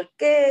muchos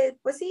que,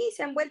 pues sí,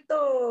 se han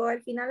vuelto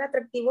al final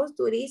atractivos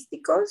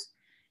turísticos.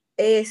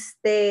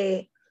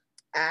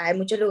 Hay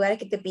muchos lugares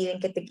que te piden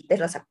que te quites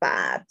los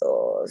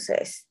zapatos,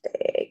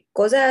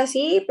 cosas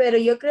así, pero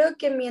yo creo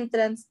que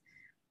mientras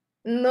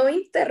no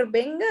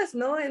intervengas,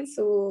 ¿no? En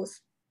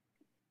sus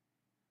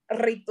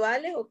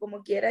rituales o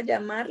como quieras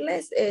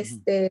llamarles,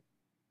 Ujú.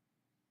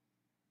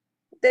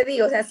 te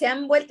digo, o sea, se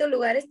han vuelto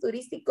lugares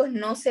turísticos,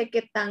 no sé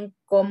qué tan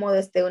cómodo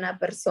esté una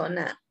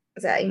persona. O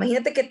sea,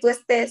 imagínate que tú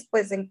estés,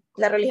 pues, en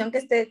la religión que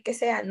esté, que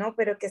sea, ¿no?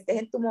 Pero que estés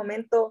en tu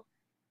momento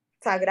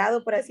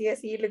sagrado, por así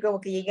decirlo,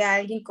 como que llega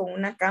alguien con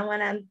una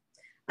cámara.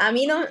 A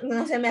mí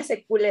no se me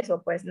hace cool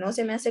eso, pues, no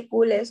se me hace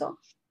cool eso.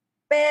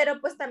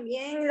 Pero pues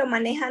también lo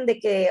manejan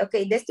de que, ok,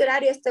 de este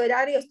horario a este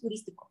horario es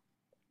turístico.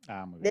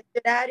 Ah, muy De bien.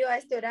 este horario a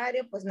este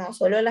horario, pues no,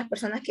 solo las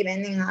personas que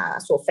venden a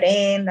su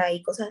ofrenda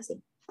y cosas así.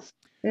 Oye,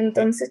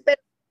 Entonces, pero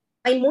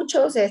hay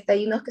muchos,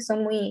 hay unos que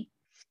son muy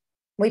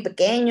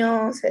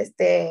pequeños,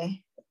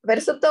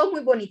 pero son todos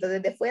muy bonitos,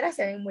 desde fuera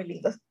se ven muy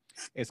lindos.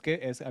 es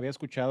que había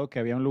escuchado que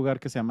había un lugar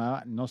que se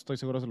llamaba, no estoy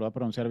seguro si lo voy a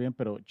pronunciar bien,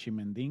 pero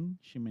Chimening,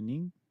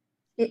 Ximending,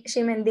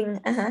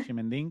 ajá.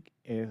 Ximending,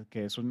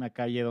 que es una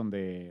calle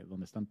donde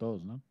están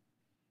todos, ¿no?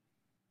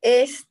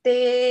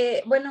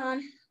 Bueno,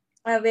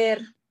 a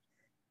ver,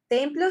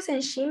 templos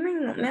en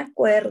Ximen, no me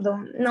acuerdo,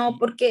 no, Y,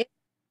 porque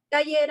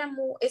calle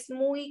es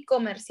muy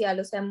comercial,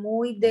 o sea,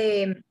 muy ok.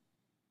 de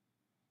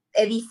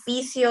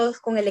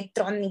edificios con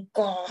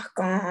electrónicos,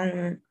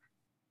 con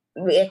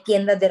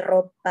tiendas de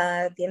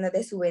ropa, tiendas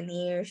de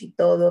souvenirs y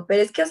todo,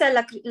 pero es que, o sea,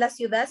 la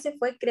ciudad se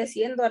fue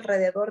creciendo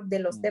alrededor de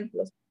los Mm.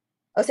 templos.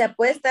 O sea,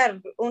 puede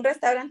estar un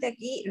restaurante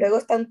aquí, luego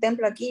está un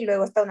templo aquí,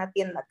 luego está una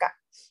tienda acá.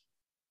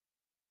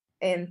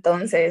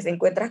 Entonces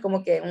encuentras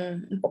como que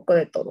un poco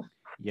de todo.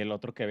 Y el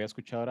otro que había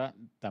escuchado ahora,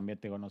 también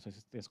te digo, no sé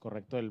si es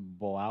correcto, el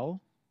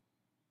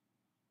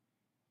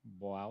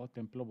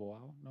Templo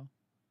Boao, ¿no?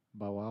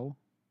 Boao,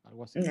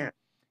 algo así, No,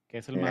 que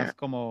es el no, más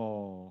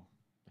como,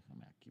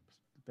 déjame aquí, pues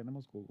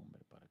tenemos Google,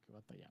 hombre, para que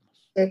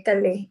batallamos.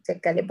 chécale,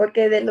 chécale,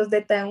 porque de los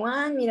de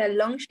Taiwán, mira,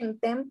 Longshan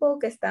Temple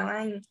que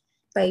estaba en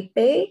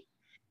Taipei,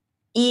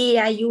 y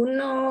hay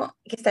uno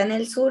que está en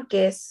el sur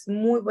que es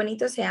muy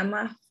bonito, se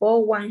llama Fo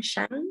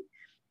Wanshan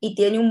y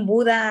tiene un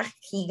Buda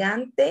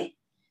gigante,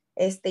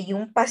 y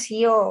un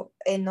pasillo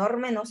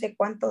enorme, no sé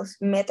cuántos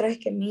metros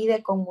que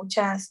mide, con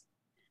muchas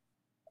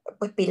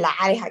pues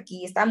pilares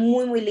aquí. Está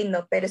muy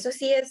lindo, pero eso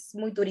sí es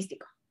muy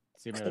turístico.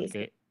 Sí, mira, Sí,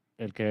 sí.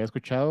 el que he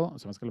escuchado,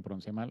 se me hace que lo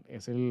pronuncié mal,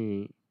 es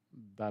el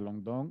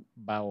Dalongdong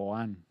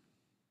Baoan.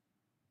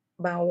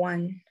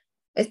 Bawan.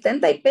 ¿Está en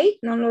Taipei?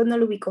 No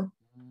lo ubico.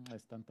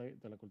 Está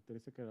de la cultura,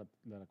 dice que de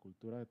la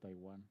cultura de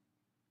Taiwán.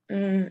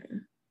 Mm,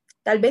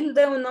 Tal vez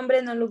de un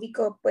nombre no lo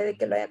ubico, puede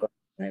que lo Ujú. haya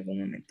conocido en algún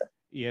momento.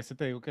 Y ese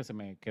te digo que se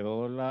me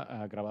quedó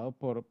grabado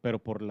pero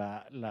por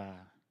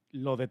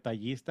lo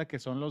detallista que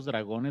son los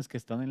dragones que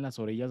están en las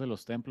orillas de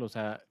los templos. O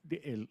sea,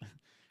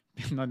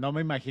 no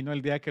me imagino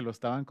el día que lo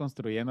estaban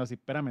construyendo así,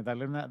 espérame,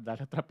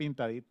 dale otra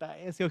pintadita,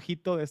 ese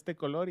ojito de este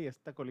color y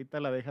esta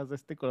colita la dejas de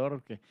este color,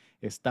 porque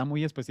está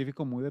muy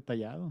específico, muy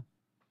detallado.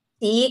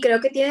 Sí, creo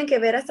que tienen que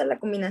ver hasta la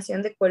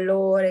combinación de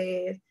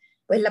colores,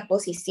 pues la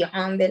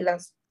posición de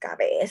las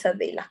cabezas,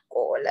 de las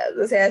colas,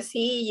 o sea,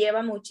 sí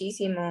lleva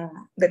muchísimo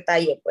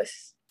detalle,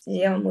 pues, sí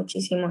lleva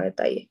muchísimo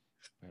detalle.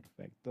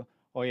 Perfecto.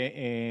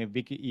 Oye,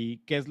 Vicky, ¿y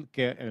qué es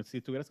que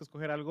si tuvieras que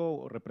escoger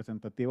algo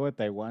representativo de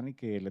Taiwán y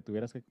que le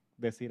tuvieras que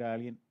decir a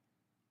alguien,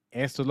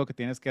 esto es lo que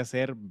tienes que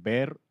hacer,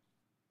 ver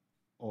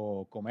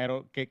o comer,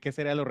 o qué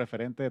sería lo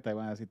referente de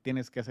Taiwán? Así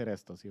tienes que hacer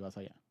esto si vas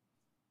allá.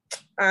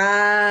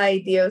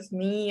 Ay, Dios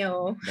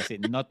mío.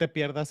 Decir, no te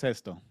pierdas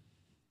esto.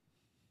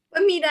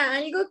 Pues mira,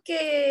 algo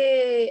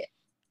que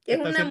 ¿Qué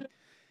es tal si, una...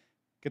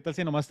 qué tal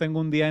si nomás tengo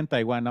un día en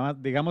Taiwán? Nada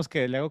más, digamos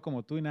que le hago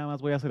como tú y nada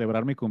más voy a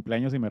celebrar mi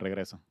cumpleaños y me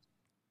regreso.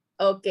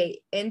 Ok,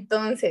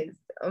 entonces,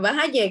 vas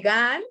a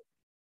llegar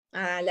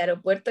al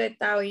aeropuerto de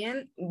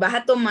Taoyuan, vas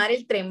a tomar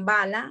el tren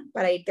bala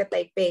para irte a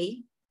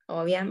Taipei,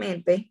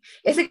 obviamente.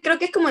 Ese creo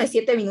que es como de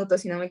 7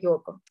 minutos, si no me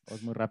equivoco. ¿O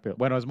es muy rápido?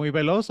 Bueno, ¿es muy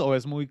veloz o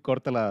es muy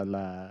corta la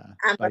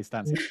Ambas,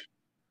 distancia?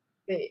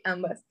 sí,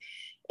 ambas.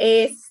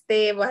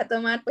 Vas a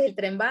tomar pues el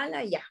tren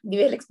bala, y ya,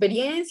 vives la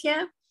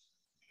experiencia.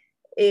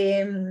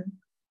 Em,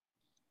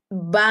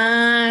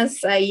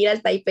 Vas a ir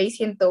al Taipei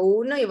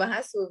 101 y vas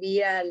a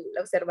subir al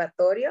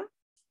observatorio.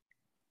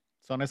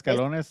 ¿Son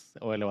escalones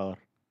o elevador?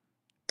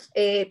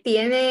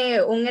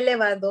 Tiene un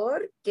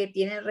elevador que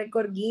tiene el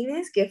récord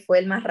Guinness, que fue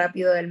el más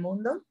rápido del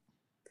mundo.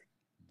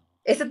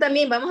 Esto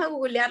también vamos a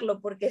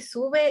googlearlo porque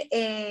sube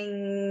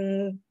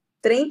en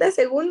 30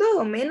 segundos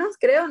o menos,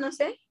 creo, no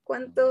sé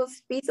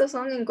cuántos pisos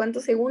son en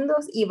cuántos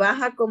segundos y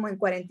baja como en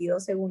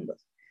 42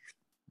 segundos.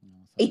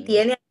 Vamos a Y ver.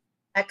 tiene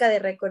placa de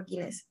récord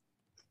Guinness.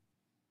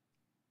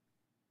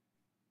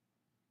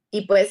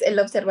 Y pues el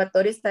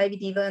observatorio está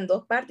dividido en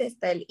dos partes,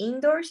 está el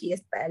indoors y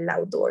está el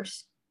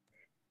outdoors.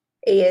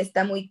 Y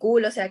está muy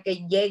cool, o sea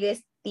que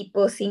llegues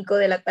tipo 5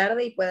 de la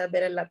tarde y puedas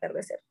ver el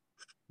atardecer.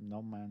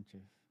 No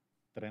manches.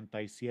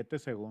 37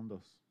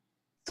 segundos.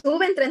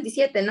 Sube en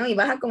 37, ¿no? Y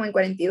baja como en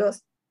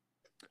 42.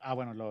 Ah,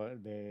 bueno, lo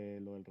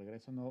del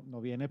regreso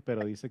no viene,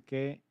 pero dice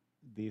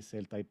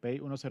el Taipei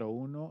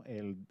 101,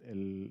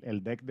 el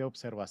deck de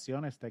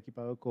observación está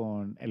equipado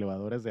con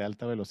elevadores de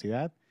alta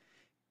velocidad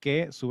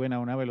que suben a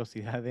una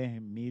velocidad de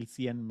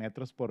 1100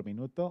 metros por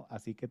minuto,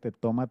 así que te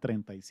toma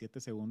 37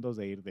 segundos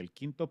de ir del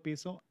quinto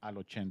piso al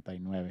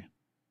 89.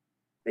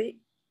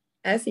 Sí,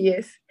 así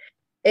es.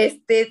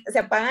 Se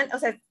apagan, o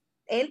sea,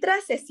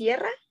 entras, se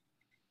cierra,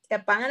 se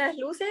apagan las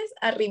luces,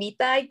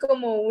 arribita hay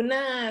como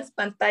unas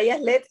pantallas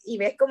LED y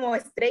ves como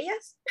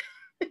estrellas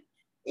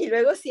y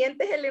luego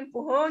sientes el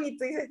empujón y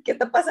tú dices, ¿qué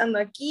está pasando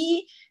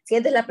aquí?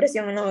 Sientes la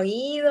presión en los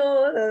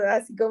oídos,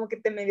 así como que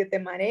te medio te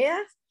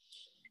mareas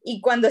y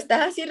cuando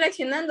estás así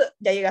reaccionando,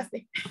 ya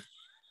llegaste.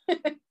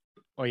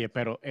 Oye,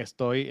 pero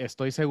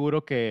estoy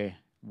seguro que,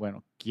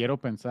 bueno,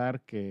 quiero pensar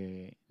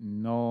que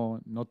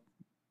no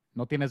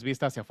tienes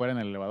vista hacia afuera en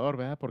el elevador,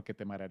 ¿verdad? Porque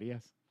te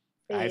marearías.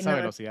 A Sí, esa no,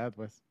 velocidad,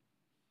 pues.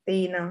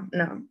 sí, no,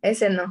 no,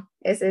 ese no,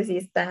 ese sí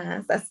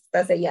está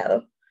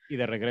sellado. Y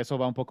de regreso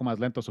va un poco más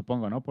lento,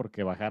 supongo, ¿no?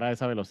 Porque bajar a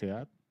esa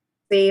velocidad.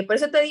 Sí, por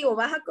eso te digo,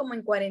 baja como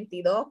en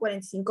 42,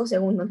 45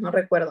 segundos, no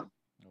recuerdo.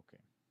 Ok.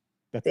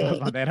 De todas Sí,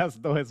 maneras,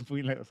 no es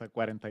muy lento, o sea,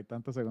 40 y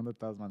tantos segundos de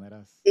todas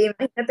maneras.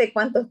 imagínate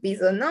cuántos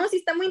pisos. No, sí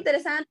está muy Sí.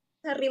 interesante.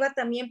 Arriba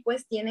también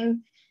pues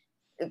tienen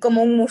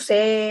como un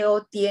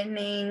museo,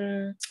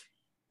 tienen,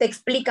 te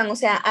explican, o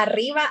sea,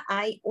 arriba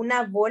hay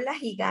una bola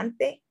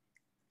gigante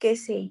que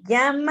se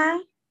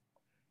llama,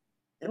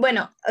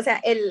 bueno, o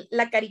sea,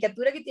 la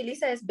caricatura que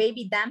utiliza es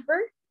Baby Damper,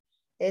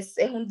 es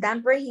un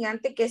damper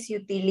gigante que se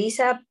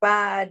utiliza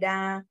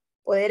para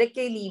poder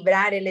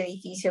equilibrar el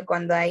edificio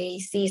cuando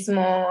hay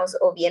sismos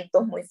o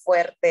vientos muy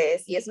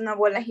fuertes y es una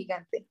bola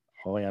gigante.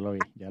 Oh, ya lo vi,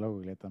 ya lo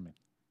googleé también.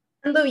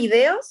 Viendo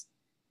videos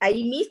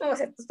ahí mismo, o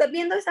sea, tú estás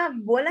viendo esa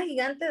bola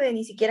gigante de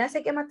ni siquiera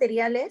sé qué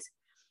material es,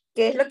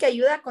 que es lo que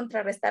ayuda a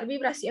contrarrestar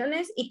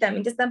vibraciones y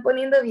también te están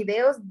poniendo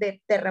videos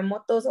de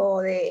terremotos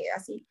o de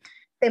así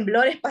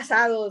temblores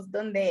pasados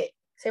donde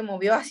se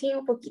movió así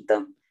un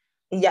poquito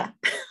y ya.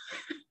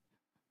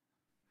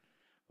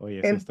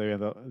 Oye, sí estoy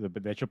viendo.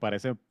 De hecho,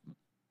 parece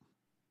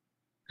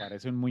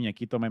un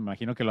muñequito, me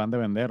imagino que lo han de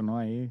vender, ¿no?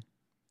 Ahí.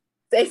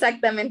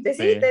 Exactamente,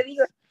 sí, Sí. te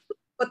digo,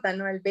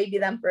 ¿no? El baby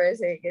damper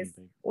ese, que El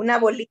es una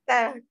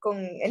bolita con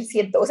el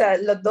ciento, o sea,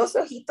 los dos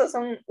ojitos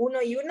son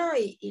uno y uno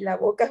y la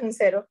boca es un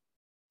cero.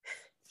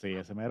 Sí,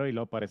 ese mero, y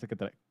luego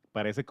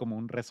parece como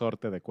un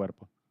resorte de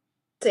cuerpo.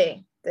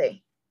 Sí,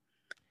 sí.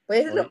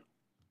 Pues Oye,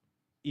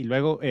 y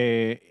luego,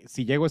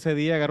 si llego ese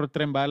día, agarro el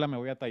tren bala, me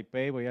voy a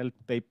Taipei, voy al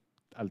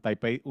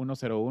Taipei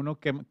 101,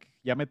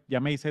 ¿ya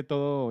me hice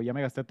todo, ya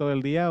me gasté todo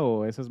el día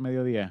o ese es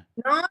mediodía?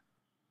 no,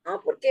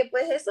 no, porque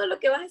pues eso lo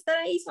que vas a estar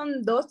ahí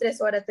son 2,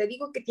 3 horas. Te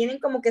digo que tienen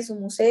como que su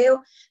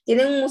museo,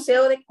 tienen un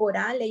museo de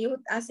coral, ellos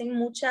hacen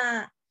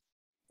mucha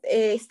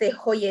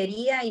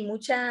joyería y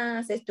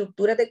muchas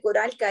estructuras de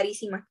coral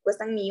carísimas, que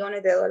cuestan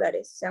millones de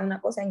dólares, o sea, una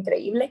cosa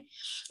increíble.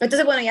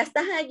 Entonces, bueno, ya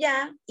estás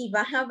allá y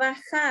vas a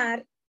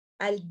bajar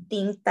al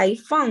Din Tai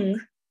Fung,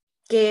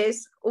 que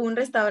es un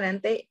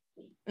restaurante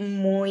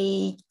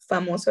muy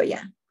famoso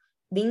ya.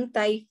 Din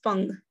Tai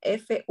Fung,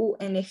 Fung.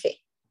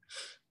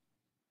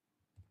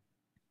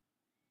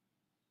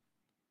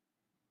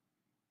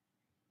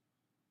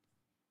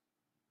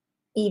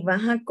 Y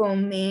vas a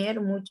comer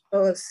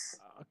muchos,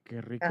 Ah,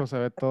 qué rico se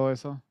ve todo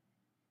eso.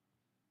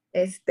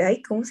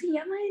 ay, ¿cómo se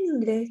llama en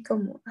inglés?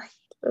 Como, ay,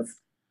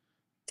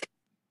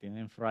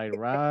 Tienen fried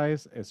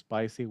rice,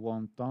 spicy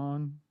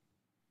wonton.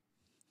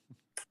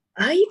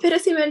 ay, pero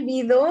se me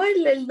olvidó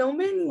el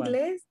nombre en ¿Cuál?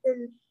 inglés.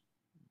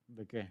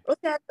 ¿De qué? O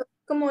sea,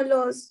 como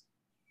los,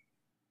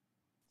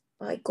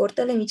 ay,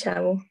 córtale, mi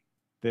chavo.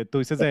 ¿Tú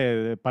dices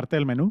de parte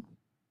del menú?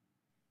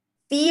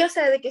 Sí, o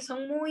sea, de que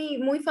son muy,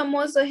 muy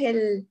famosos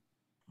el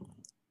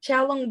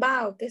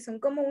Bao, que son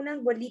como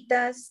unas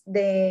bolitas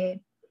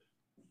de,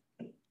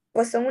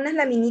 pues son unas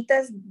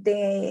laminitas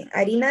de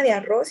harina de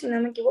arroz, si no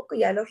me equivoco, y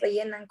ya los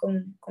rellenan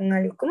con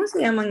algo. ¿Cómo se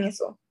llaman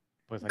eso?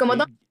 Pues Como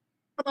aquí,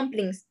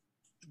 dumplings.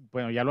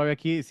 bueno, ya lo había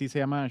aquí, sí se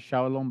llama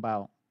Xiaolong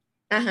Bao.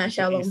 Ajá,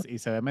 Bao. Y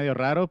se ve medio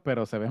raro,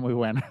 pero se ve muy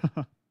bueno.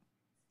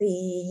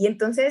 Sí, y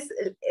entonces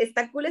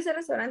está cool ese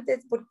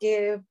restaurante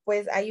porque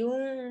pues hay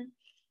un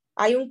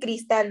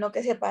cristal, ¿no?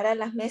 Que separa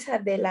las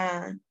mesas de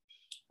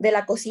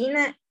la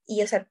cocina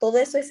y, o sea, todo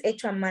eso es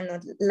hecho a mano.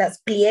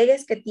 Las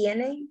pliegues que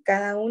tiene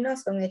cada uno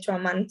son hechos a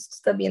mano. Tú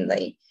estás viendo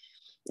ahí.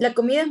 La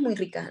comida es muy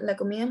rica, la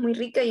comida es muy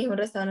rica y es un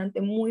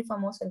restaurante muy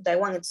famoso en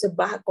Taiwán, entonces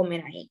vas a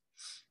comer ahí,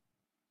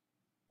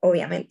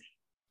 obviamente.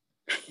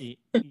 ¿Y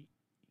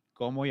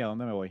cómo y a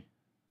dónde me voy?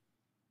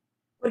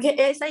 Porque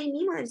es ahí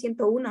mismo en el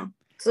 101, No,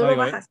 solo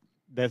bajas.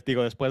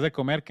 digo, después de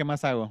comer, ¿qué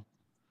más hago?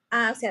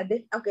 Ah, o sea,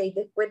 ok,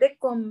 después de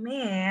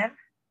comer,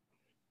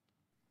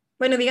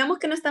 bueno, digamos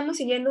que no estamos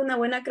siguiendo una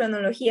buena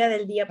cronología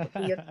del día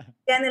porque yo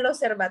estaba en el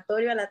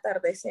observatorio al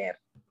atardecer,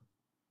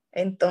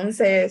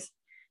 entonces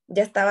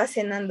ya estaba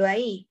cenando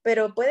ahí,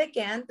 pero puede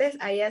que antes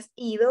hayas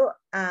ido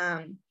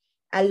a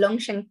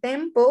Longshan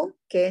Temple,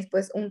 que es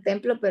pues un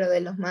templo, pero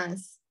de los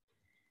más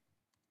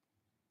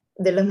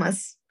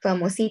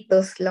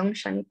famositos,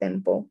 Longshan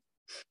Temple.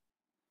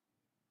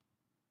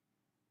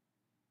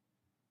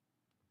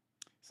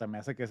 Se me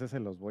hace que ese se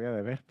los voy a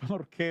deber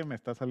porque me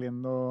está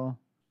saliendo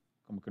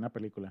como que una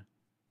película.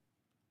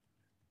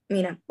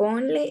 Mira,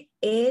 ponle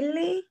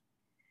L,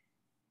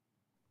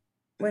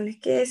 bueno, es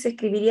que se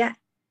escribiría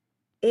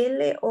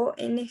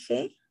Long,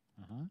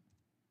 Ajá.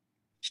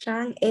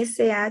 Shan,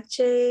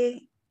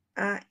 Shan,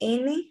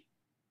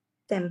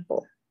 Temple.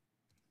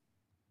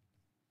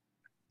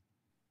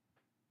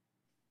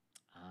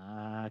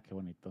 Ah, qué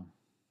bonito.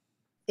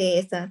 Sí,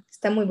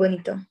 está muy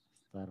bonito.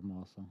 Está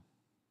hermoso.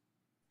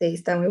 Sí,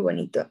 está muy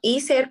bonito.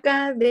 Y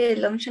cerca de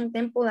Longshan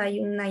Temple hay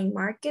un night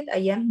market.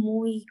 Allá es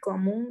muy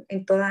común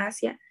en toda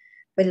Asia,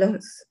 pues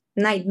los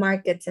night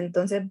markets.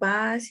 Entonces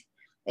vas,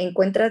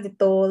 encuentras de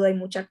todo, hay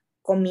mucha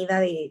comida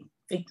de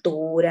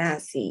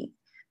frituras y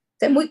o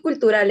sea, es muy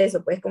cultural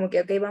eso, pues como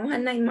que, ok, vamos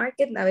al night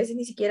market, a veces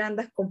ni siquiera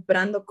andas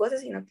comprando cosas,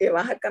 sino que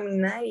vas a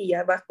caminar y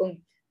ya vas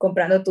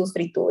comprando tus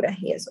frituras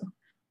y eso.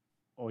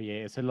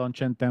 Oye, ese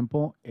Luncheon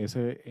Temple,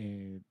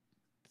 ese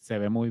se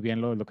ve muy bien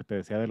lo que te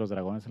decía de los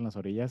dragones en las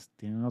orillas.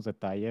 Tiene unos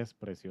detalles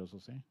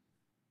preciosos, ¿eh?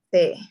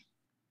 Sí.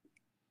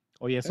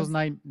 Oye, esos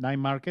night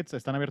markets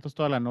están abiertos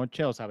toda la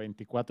noche, o sea,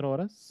 24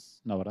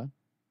 horas, ¿no, verdad?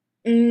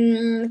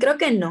 Creo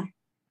que no.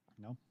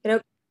 No.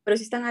 Creo, pero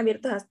sí están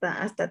abiertos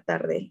hasta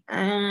tarde.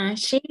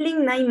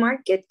 Shilling Night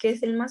Market, que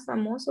es el más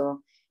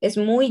famoso, es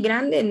muy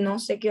grande, no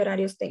sé qué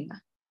horarios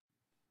tenga.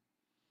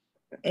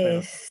 Pero,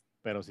 Es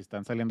pero si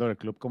están saliendo del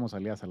club como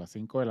salías a las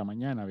 5 de la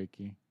mañana,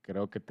 Vicky,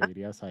 creo que te a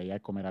irías ahí a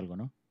comer algo,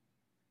 ¿no?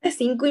 las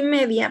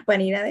 5:30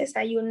 para ir a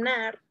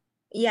desayunar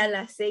y a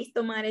las 6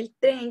 tomar el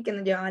tren que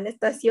nos llevaba a la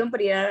estación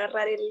para ir a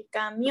agarrar el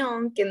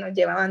camión que nos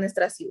llevaba a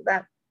nuestra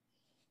ciudad.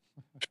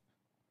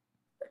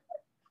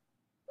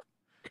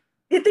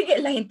 Fíjate que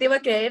la gente va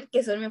a creer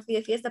que solo me fui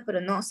de fiesta,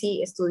 pero no,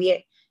 sí,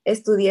 estudié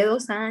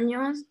 2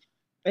 años,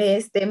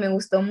 me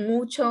gustó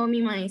mucho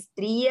mi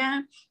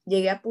maestría,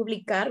 llegué a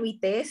publicar mi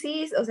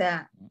tesis, o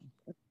sea,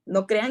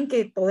 no crean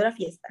que todo era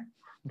fiesta.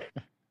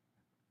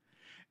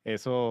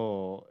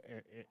 Eso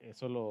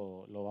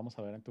lo vamos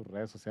a ver en tus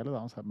redes sociales.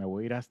 Me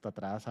voy a ir hasta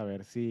atrás a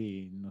ver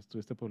si no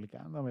estuviste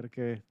publicando, a ver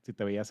si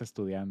te veías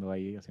estudiando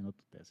ahí haciendo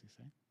tu tesis,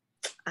 ¿eh?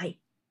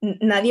 Ay,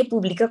 nadie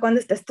publica cuando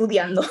está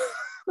estudiando,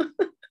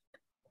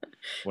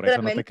 Por eso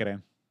no solamente te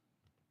creen.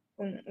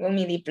 con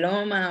mi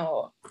diploma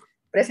o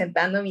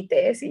presentando mi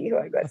tesis o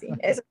algo así,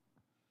 eso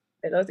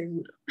te lo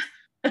aseguro.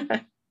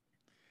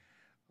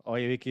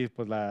 Oye, Vicky,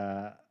 pues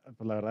la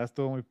verdad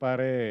estuvo muy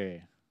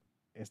padre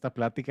esta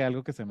plática,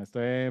 algo que se me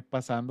esté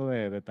pasando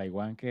de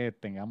Taiwán que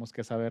tengamos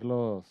que saber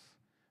los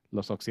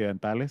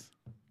occidentales.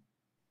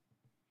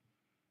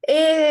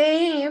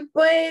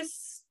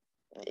 Pues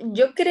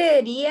yo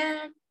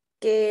creería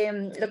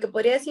que lo que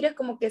podría decir es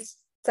como que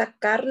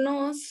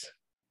sacarnos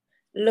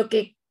lo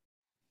que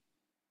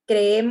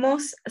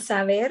creemos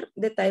saber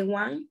de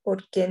Taiwán,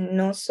 porque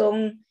no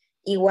son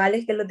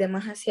iguales que los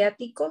demás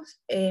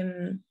asiáticos.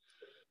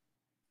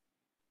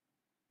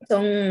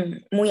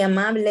 Son muy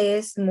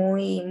amables,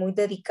 muy, muy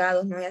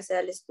dedicados, ¿no? Ya sea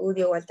al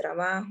estudio o al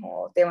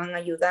trabajo, te van a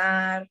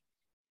ayudar.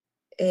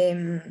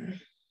 Em,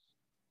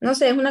 no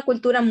sé, es una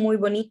cultura muy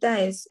bonita,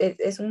 es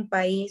un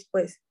país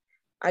pues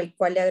al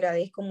cual le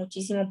agradezco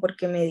muchísimo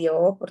porque me dio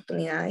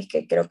oportunidades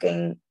que creo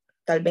que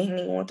tal vez en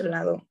ningún otro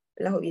lado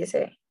las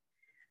hubiese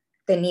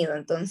tenido.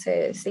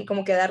 Entonces, sí,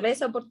 como que darle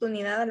esa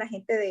oportunidad a la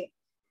gente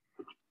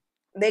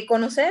de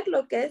conocer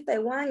lo que es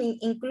Taiwán,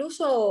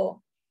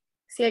 incluso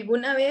si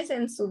alguna vez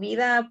en su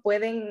vida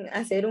pueden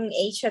hacer un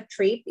Asia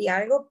trip y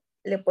algo,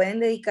 le pueden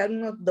dedicar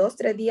unos 2,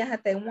 3 días a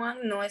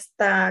Taiwán, no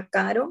está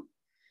caro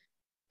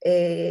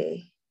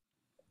eh,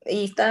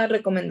 y está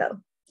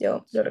recomendado.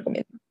 Yo lo Sí.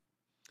 recomiendo.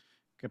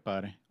 Qué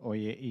padre.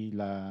 Oye, y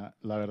la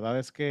verdad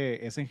es que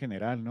es en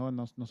general, ¿no?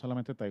 No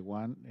solamente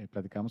Taiwán,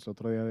 platicamos el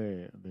otro día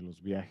de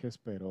los viajes,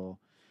 pero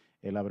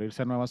el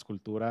abrirse a nuevas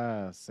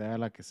culturas, sea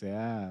la que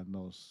sea,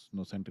 nos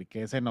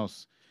enriquece,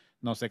 nos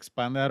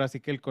expande ahora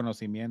sí que el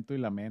conocimiento y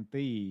la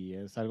mente y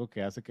es algo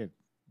que hace que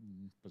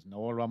pues no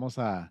volvamos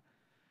a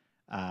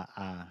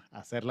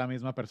ser la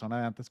misma persona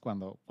de antes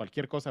cuando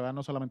cualquier cosa, ¿verdad?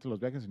 No solamente los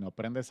viajes, sino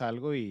aprendes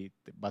algo y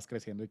vas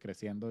creciendo y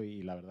creciendo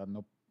y la verdad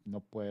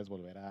no puedes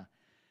volver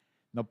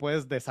no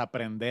puedes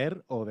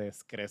desaprender o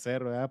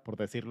descrecer, ¿verdad? Por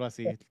decirlo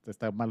así,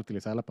 está mal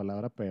utilizada la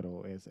palabra,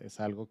 pero es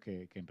algo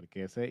que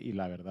enriquece y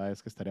la verdad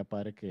es que estaría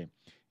padre que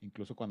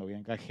incluso cuando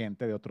venga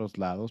gente de otros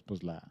lados,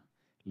 pues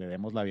le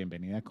demos la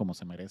bienvenida como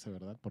se merece,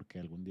 ¿verdad? Porque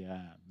algún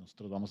día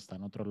nosotros vamos a estar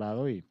en otro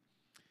lado y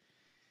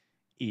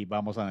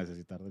vamos a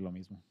necesitar de lo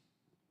mismo.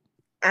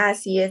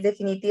 Así es,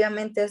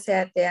 definitivamente, o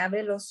sea, te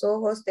abre los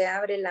ojos, te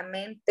abre la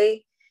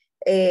mente,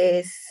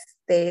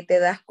 te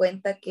das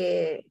cuenta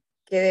que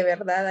de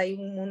verdad hay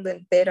un mundo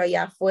entero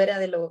allá afuera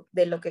de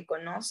lo que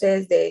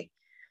conoces,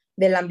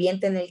 del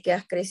ambiente en el que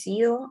has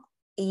crecido.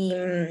 Y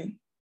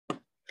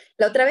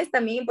la otra vez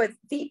también, pues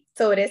sí,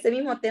 sobre ese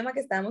mismo tema que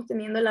estábamos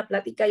teniendo en la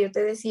plática, yo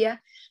te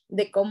decía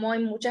de cómo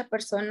hay muchas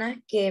personas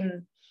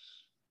que,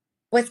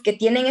 pues, que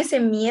tienen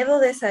ese miedo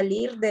de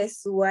salir de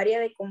su área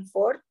de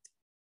confort.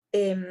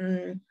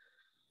 em,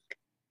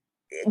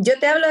 yo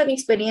te hablo de mi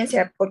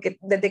experiencia, porque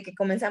desde que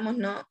comenzamos,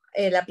 ¿no?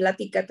 La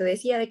plática te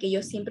decía de que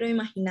yo siempre me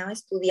imaginaba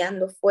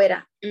estudiando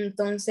fuera.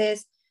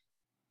 Entonces,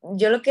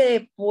 yo lo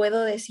que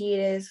puedo decir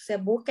es, o sea,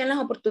 busquen las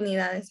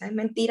oportunidades. Es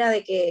mentira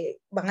de que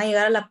van a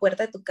llegar a la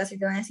puerta de tu casa y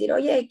te van a decir,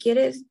 oye,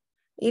 ¿quieres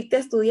irte a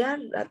estudiar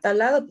a tal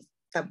lado? Pues,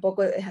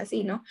 tampoco es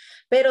así, ¿no?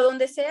 Pero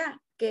donde sea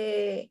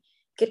que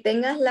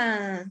tengas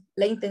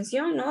la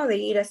intención, ¿no? De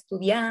ir a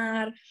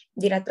estudiar,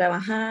 de ir a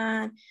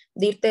trabajar,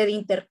 de irte de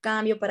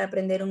intercambio para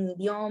aprender un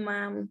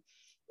idioma,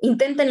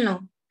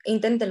 inténtenlo,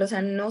 inténtenlo, o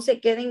sea, no se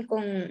queden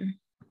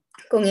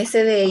con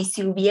ese de y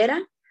si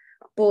hubiera,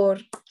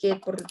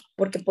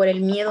 porque por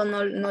el miedo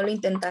no lo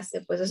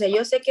intentaste, pues, o sea,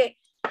 yo sé que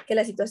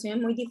la situación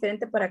es muy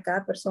diferente para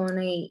cada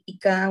persona y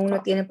cada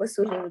uno tiene pues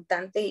sus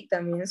limitantes y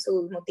también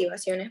sus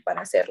motivaciones para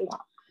hacerlo,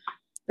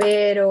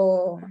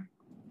 pero,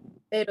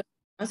 pero,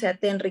 o sea,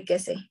 te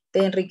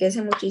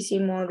enriquece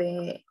muchísimo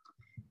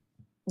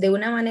de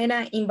una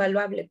manera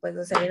invaluable, pues,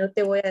 o sea, yo no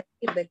te voy a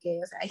decir de que,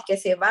 o sea, es que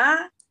se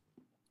va,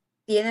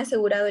 tiene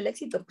asegurado el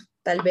éxito, pues,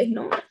 tal vez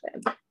no, o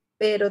sea,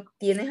 pero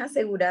tienes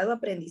asegurado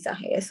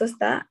aprendizaje, eso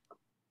está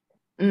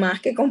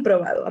más que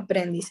comprobado,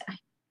 aprendizaje.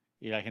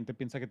 Y la gente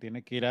piensa que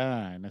tiene que ir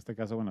en este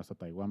caso, bueno, hasta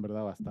Taiwán,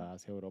 ¿verdad? O hasta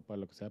Asia, Europa,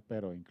 lo que sea,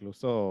 pero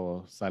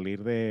incluso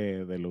salir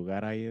del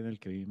lugar ahí en el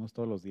que vivimos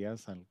todos los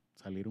días,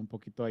 salir un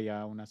poquito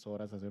allá, unas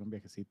horas, hacer un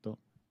viajecito,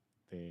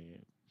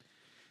 te,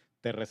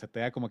 te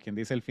resetea como quien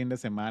dice el fin de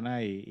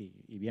semana y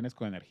vienes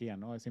con energía,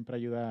 ¿no? Siempre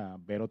ayuda a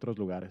ver otros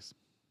lugares.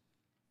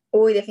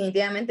 Uy,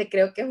 definitivamente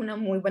creo que es una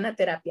muy buena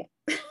terapia.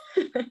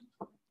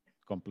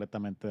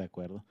 Completamente de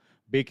acuerdo.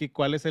 Vicky,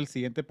 ¿cuál es el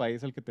siguiente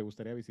país al que te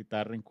gustaría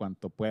visitar en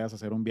cuanto puedas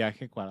hacer un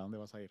viaje? ¿A dónde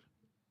vas a ir?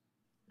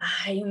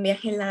 Ay, un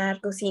viaje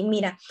largo, sí.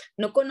 Mira,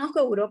 no conozco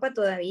Europa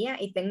todavía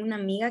y tengo una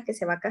amiga que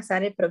se va a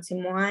casar el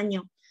próximo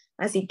año.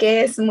 Así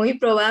que es muy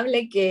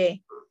probable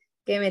que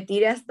me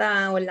tire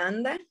hasta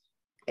Holanda.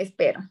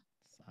 Espero.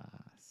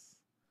 Sas.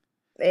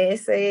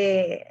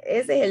 Ese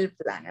es el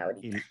plan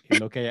ahorita. Y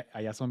lo que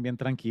allá son bien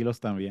tranquilos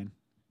también.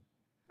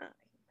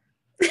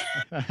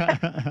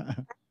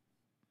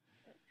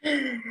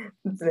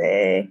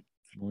 Sí.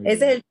 Muy Ese es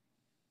bien. el,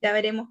 ya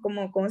veremos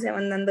cómo cómo se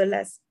van dando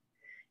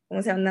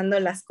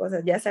las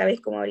cosas. Ya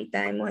sabes cómo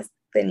ahorita hemos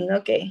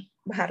tenido que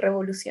bajar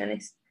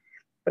revoluciones.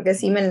 Porque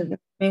sí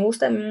me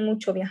gusta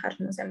mucho viajar,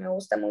 ¿no? O sea, me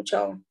gusta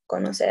mucho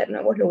conocer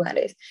nuevos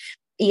lugares.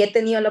 Y he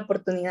tenido la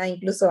oportunidad,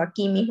 incluso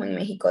aquí mismo en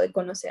México, de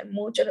conocer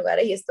muchos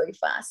lugares y estoy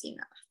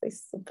fascinada, estoy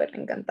súper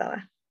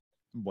encantada.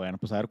 Bueno,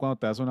 pues a ver cuando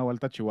te das una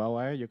vuelta a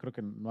Chihuahua, ¿eh? Yo creo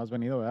que no has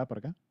venido, ¿verdad? Para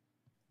acá.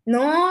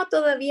 No,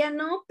 todavía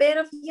no,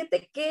 pero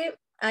fíjate que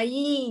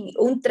hay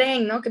un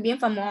tren, ¿no? Que es bien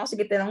famoso y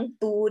que te da un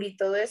tour y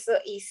todo eso,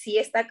 y sí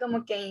está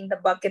como que en the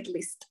bucket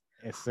list.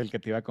 Ese es el que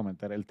te iba a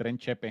comentar, el tren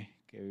Chepe,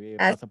 que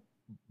Ah,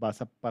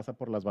 pasa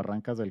por las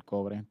barrancas del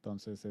Cobre.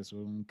 Entonces es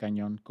un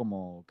cañón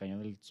como Cañón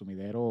del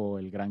Sumidero o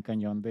el Gran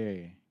Cañón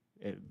de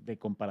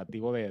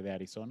comparativo de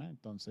Arizona.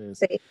 Entonces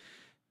sí.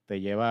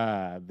 te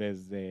lleva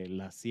desde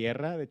la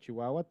sierra de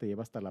Chihuahua, te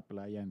lleva hasta la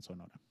playa en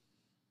Sonora.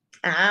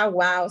 Ah,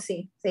 wow,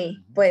 sí, sí.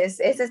 Ujú. Pues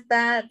esa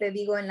está, te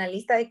digo, en la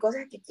lista de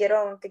cosas que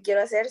quiero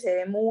hacer. Se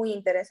ve muy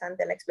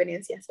interesante la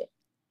experiencia, sí.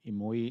 Y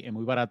muy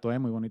barato,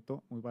 muy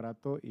bonito, muy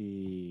barato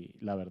y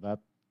la verdad,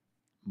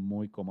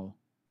 muy cómodo.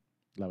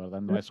 La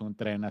verdad no es un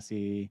tren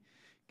así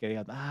que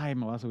digas, ay,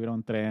 me voy a subir a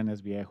un tren,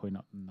 es viejo y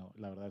no, no,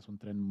 la verdad es un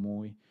tren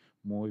muy,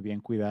 muy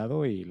bien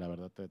cuidado y la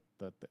verdad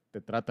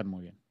te tratan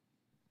muy bien.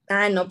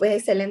 Ah, no, pues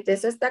excelente.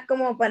 Eso está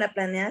como para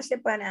planearse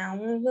para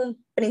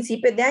un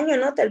principio de año,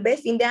 ¿no? Tal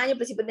vez fin de año,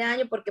 principio de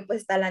año, porque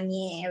pues está la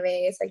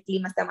nieve, el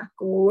clima está más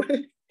cool.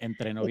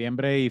 Entre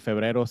noviembre y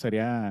febrero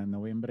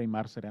noviembre y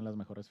marzo serían las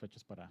mejores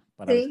fechas para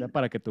visitar, Sí,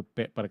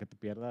 para que te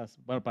pierdas,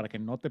 bueno, para que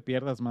no te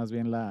pierdas más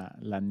bien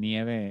la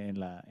nieve en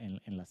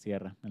la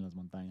sierra, en las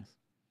montañas.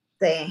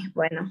 sí,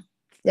 bueno,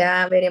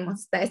 ya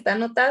veremos. Está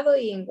anotado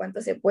y en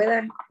cuanto se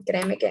pueda,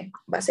 créeme que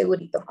va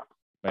segurito.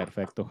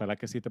 Perfecto, ojalá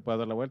que sí te puedas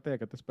dar la vuelta y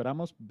acá te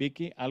esperamos.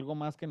 Vicky, ¿algo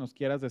más que nos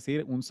quieras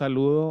decir? ¿Un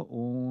saludo,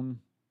 un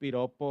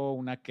piropo,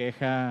 una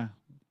queja,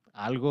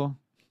 algo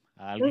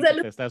a Un alguien que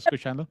saludo, te está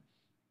escuchando?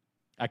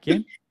 ¿A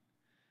quién?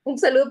 un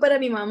saludo para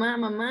mi mamá.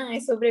 Mamá,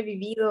 he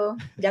sobrevivido,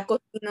 ya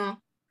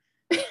cocino.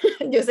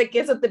 Yo sé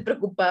que eso te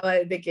preocupaba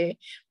desde que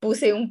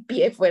puse un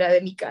pie fuera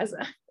de mi casa.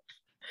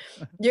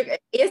 Ella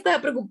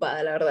estaba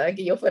preocupada, la verdad,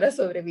 que yo fuera a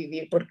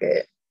sobrevivir,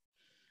 porque,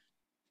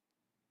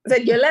 o sea,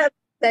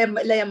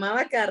 la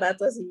llamaba cada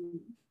rato así.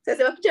 O sea,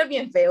 se va a escuchar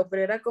bien feo,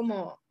 pero era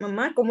como,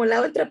 mamá, ¿cómo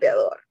lavo el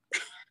trapeador?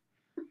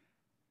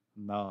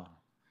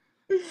 No,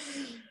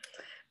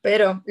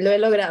 Pero lo he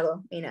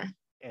logrado, mira.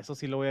 eso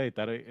sí lo voy a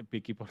editar,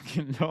 Vicky,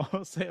 porque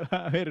no se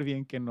va a ver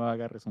bien que no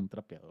agarres un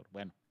trapeador.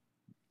 Bueno,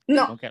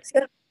 No, supongo que sí,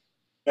 hay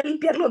que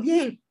limpiarlo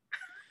bien.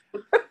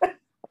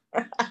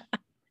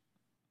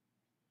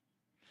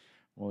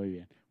 muy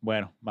bien.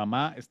 Bueno,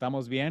 mamá,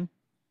 estamos bien,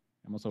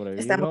 hemos Estamos,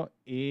 sobrevivido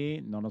y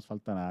no nos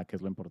falta nada, que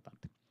es lo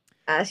importante.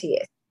 así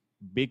es.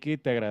 Vicky,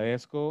 te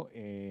agradezco.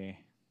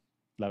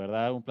 La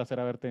verdad, un placer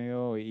haber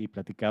tenido y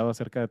platicado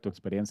acerca de tu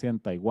experiencia en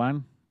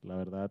Taiwán. La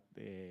verdad,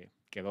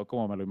 quedó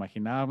como me lo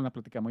imaginaba, una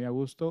plática muy a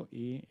gusto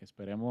y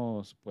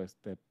esperemos pues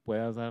te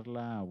puedas dar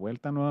la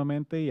vuelta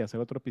nuevamente y hacer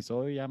otro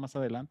episodio ya más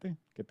adelante,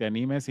 que te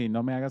animes y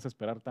no me hagas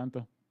esperar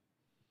tanto.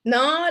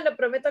 No, lo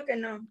prometo que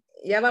no.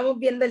 Ya vamos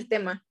viendo el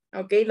tema,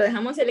 ¿ok? Lo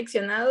dejamos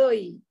seleccionado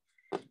y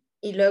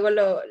luego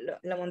lo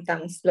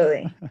montamos, lo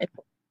de...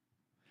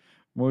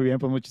 Muy bien,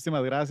 pues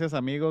muchísimas gracias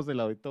amigos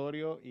del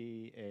auditorio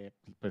y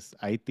pues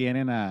ahí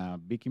tienen a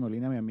Vicky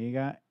Molina, mi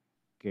amiga,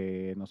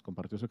 que nos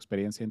compartió su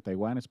experiencia en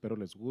Taiwán. Espero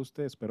les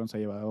guste, espero se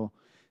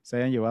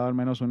hayan llevado al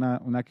menos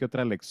una que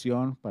otra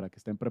lección para que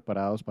estén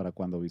preparados para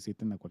cuando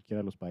visiten a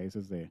cualquiera de los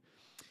países de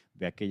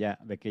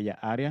aquella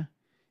área.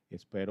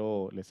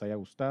 Espero les haya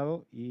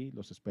gustado y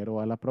los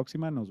espero a la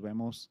próxima. Nos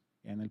vemos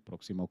en el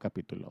próximo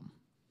capítulo.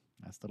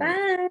 Hasta luego.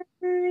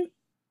 Bye.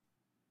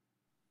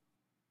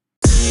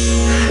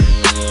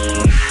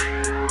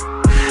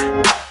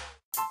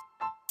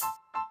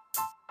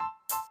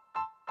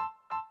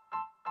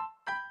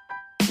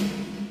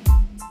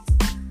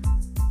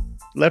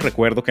 Les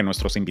recuerdo que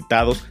nuestros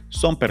invitados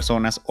son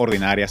personas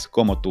ordinarias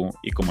como tú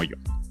y como yo,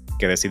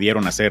 que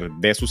decidieron hacer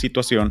de su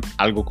situación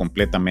algo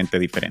completamente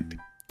diferente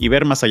y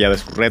ver más allá de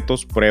sus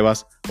retos,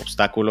 pruebas,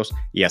 obstáculos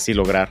y así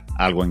lograr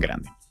algo en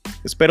grande.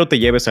 Espero te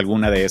lleves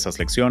alguna de esas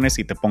lecciones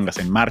y te pongas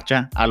en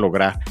marcha a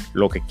lograr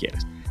lo que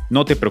quieres.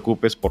 No te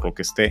preocupes por lo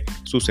que esté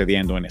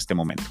sucediendo en este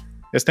momento.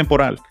 Es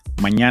temporal,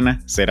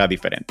 mañana será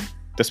diferente.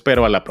 Te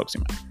espero a la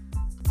próxima.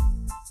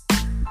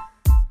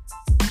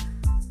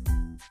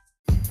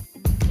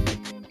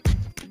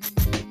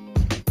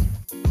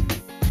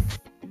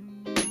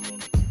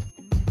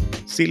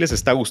 Si les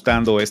está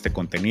gustando este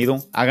contenido,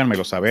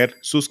 háganmelo saber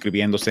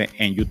suscribiéndose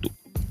en YouTube,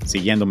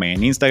 siguiéndome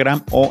en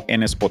Instagram o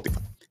en Spotify.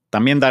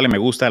 También dale me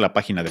gusta a la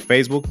página de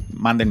Facebook,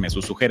 mándenme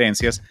sus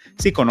sugerencias.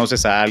 Si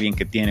conoces a alguien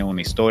que tiene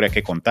una historia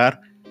que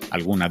contar,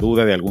 alguna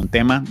duda de algún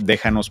tema,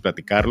 déjanos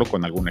platicarlo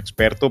con algún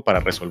experto para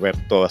resolver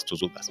todas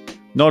tus dudas.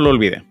 No lo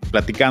olviden,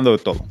 platicando de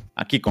todo,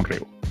 aquí con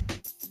Rigo.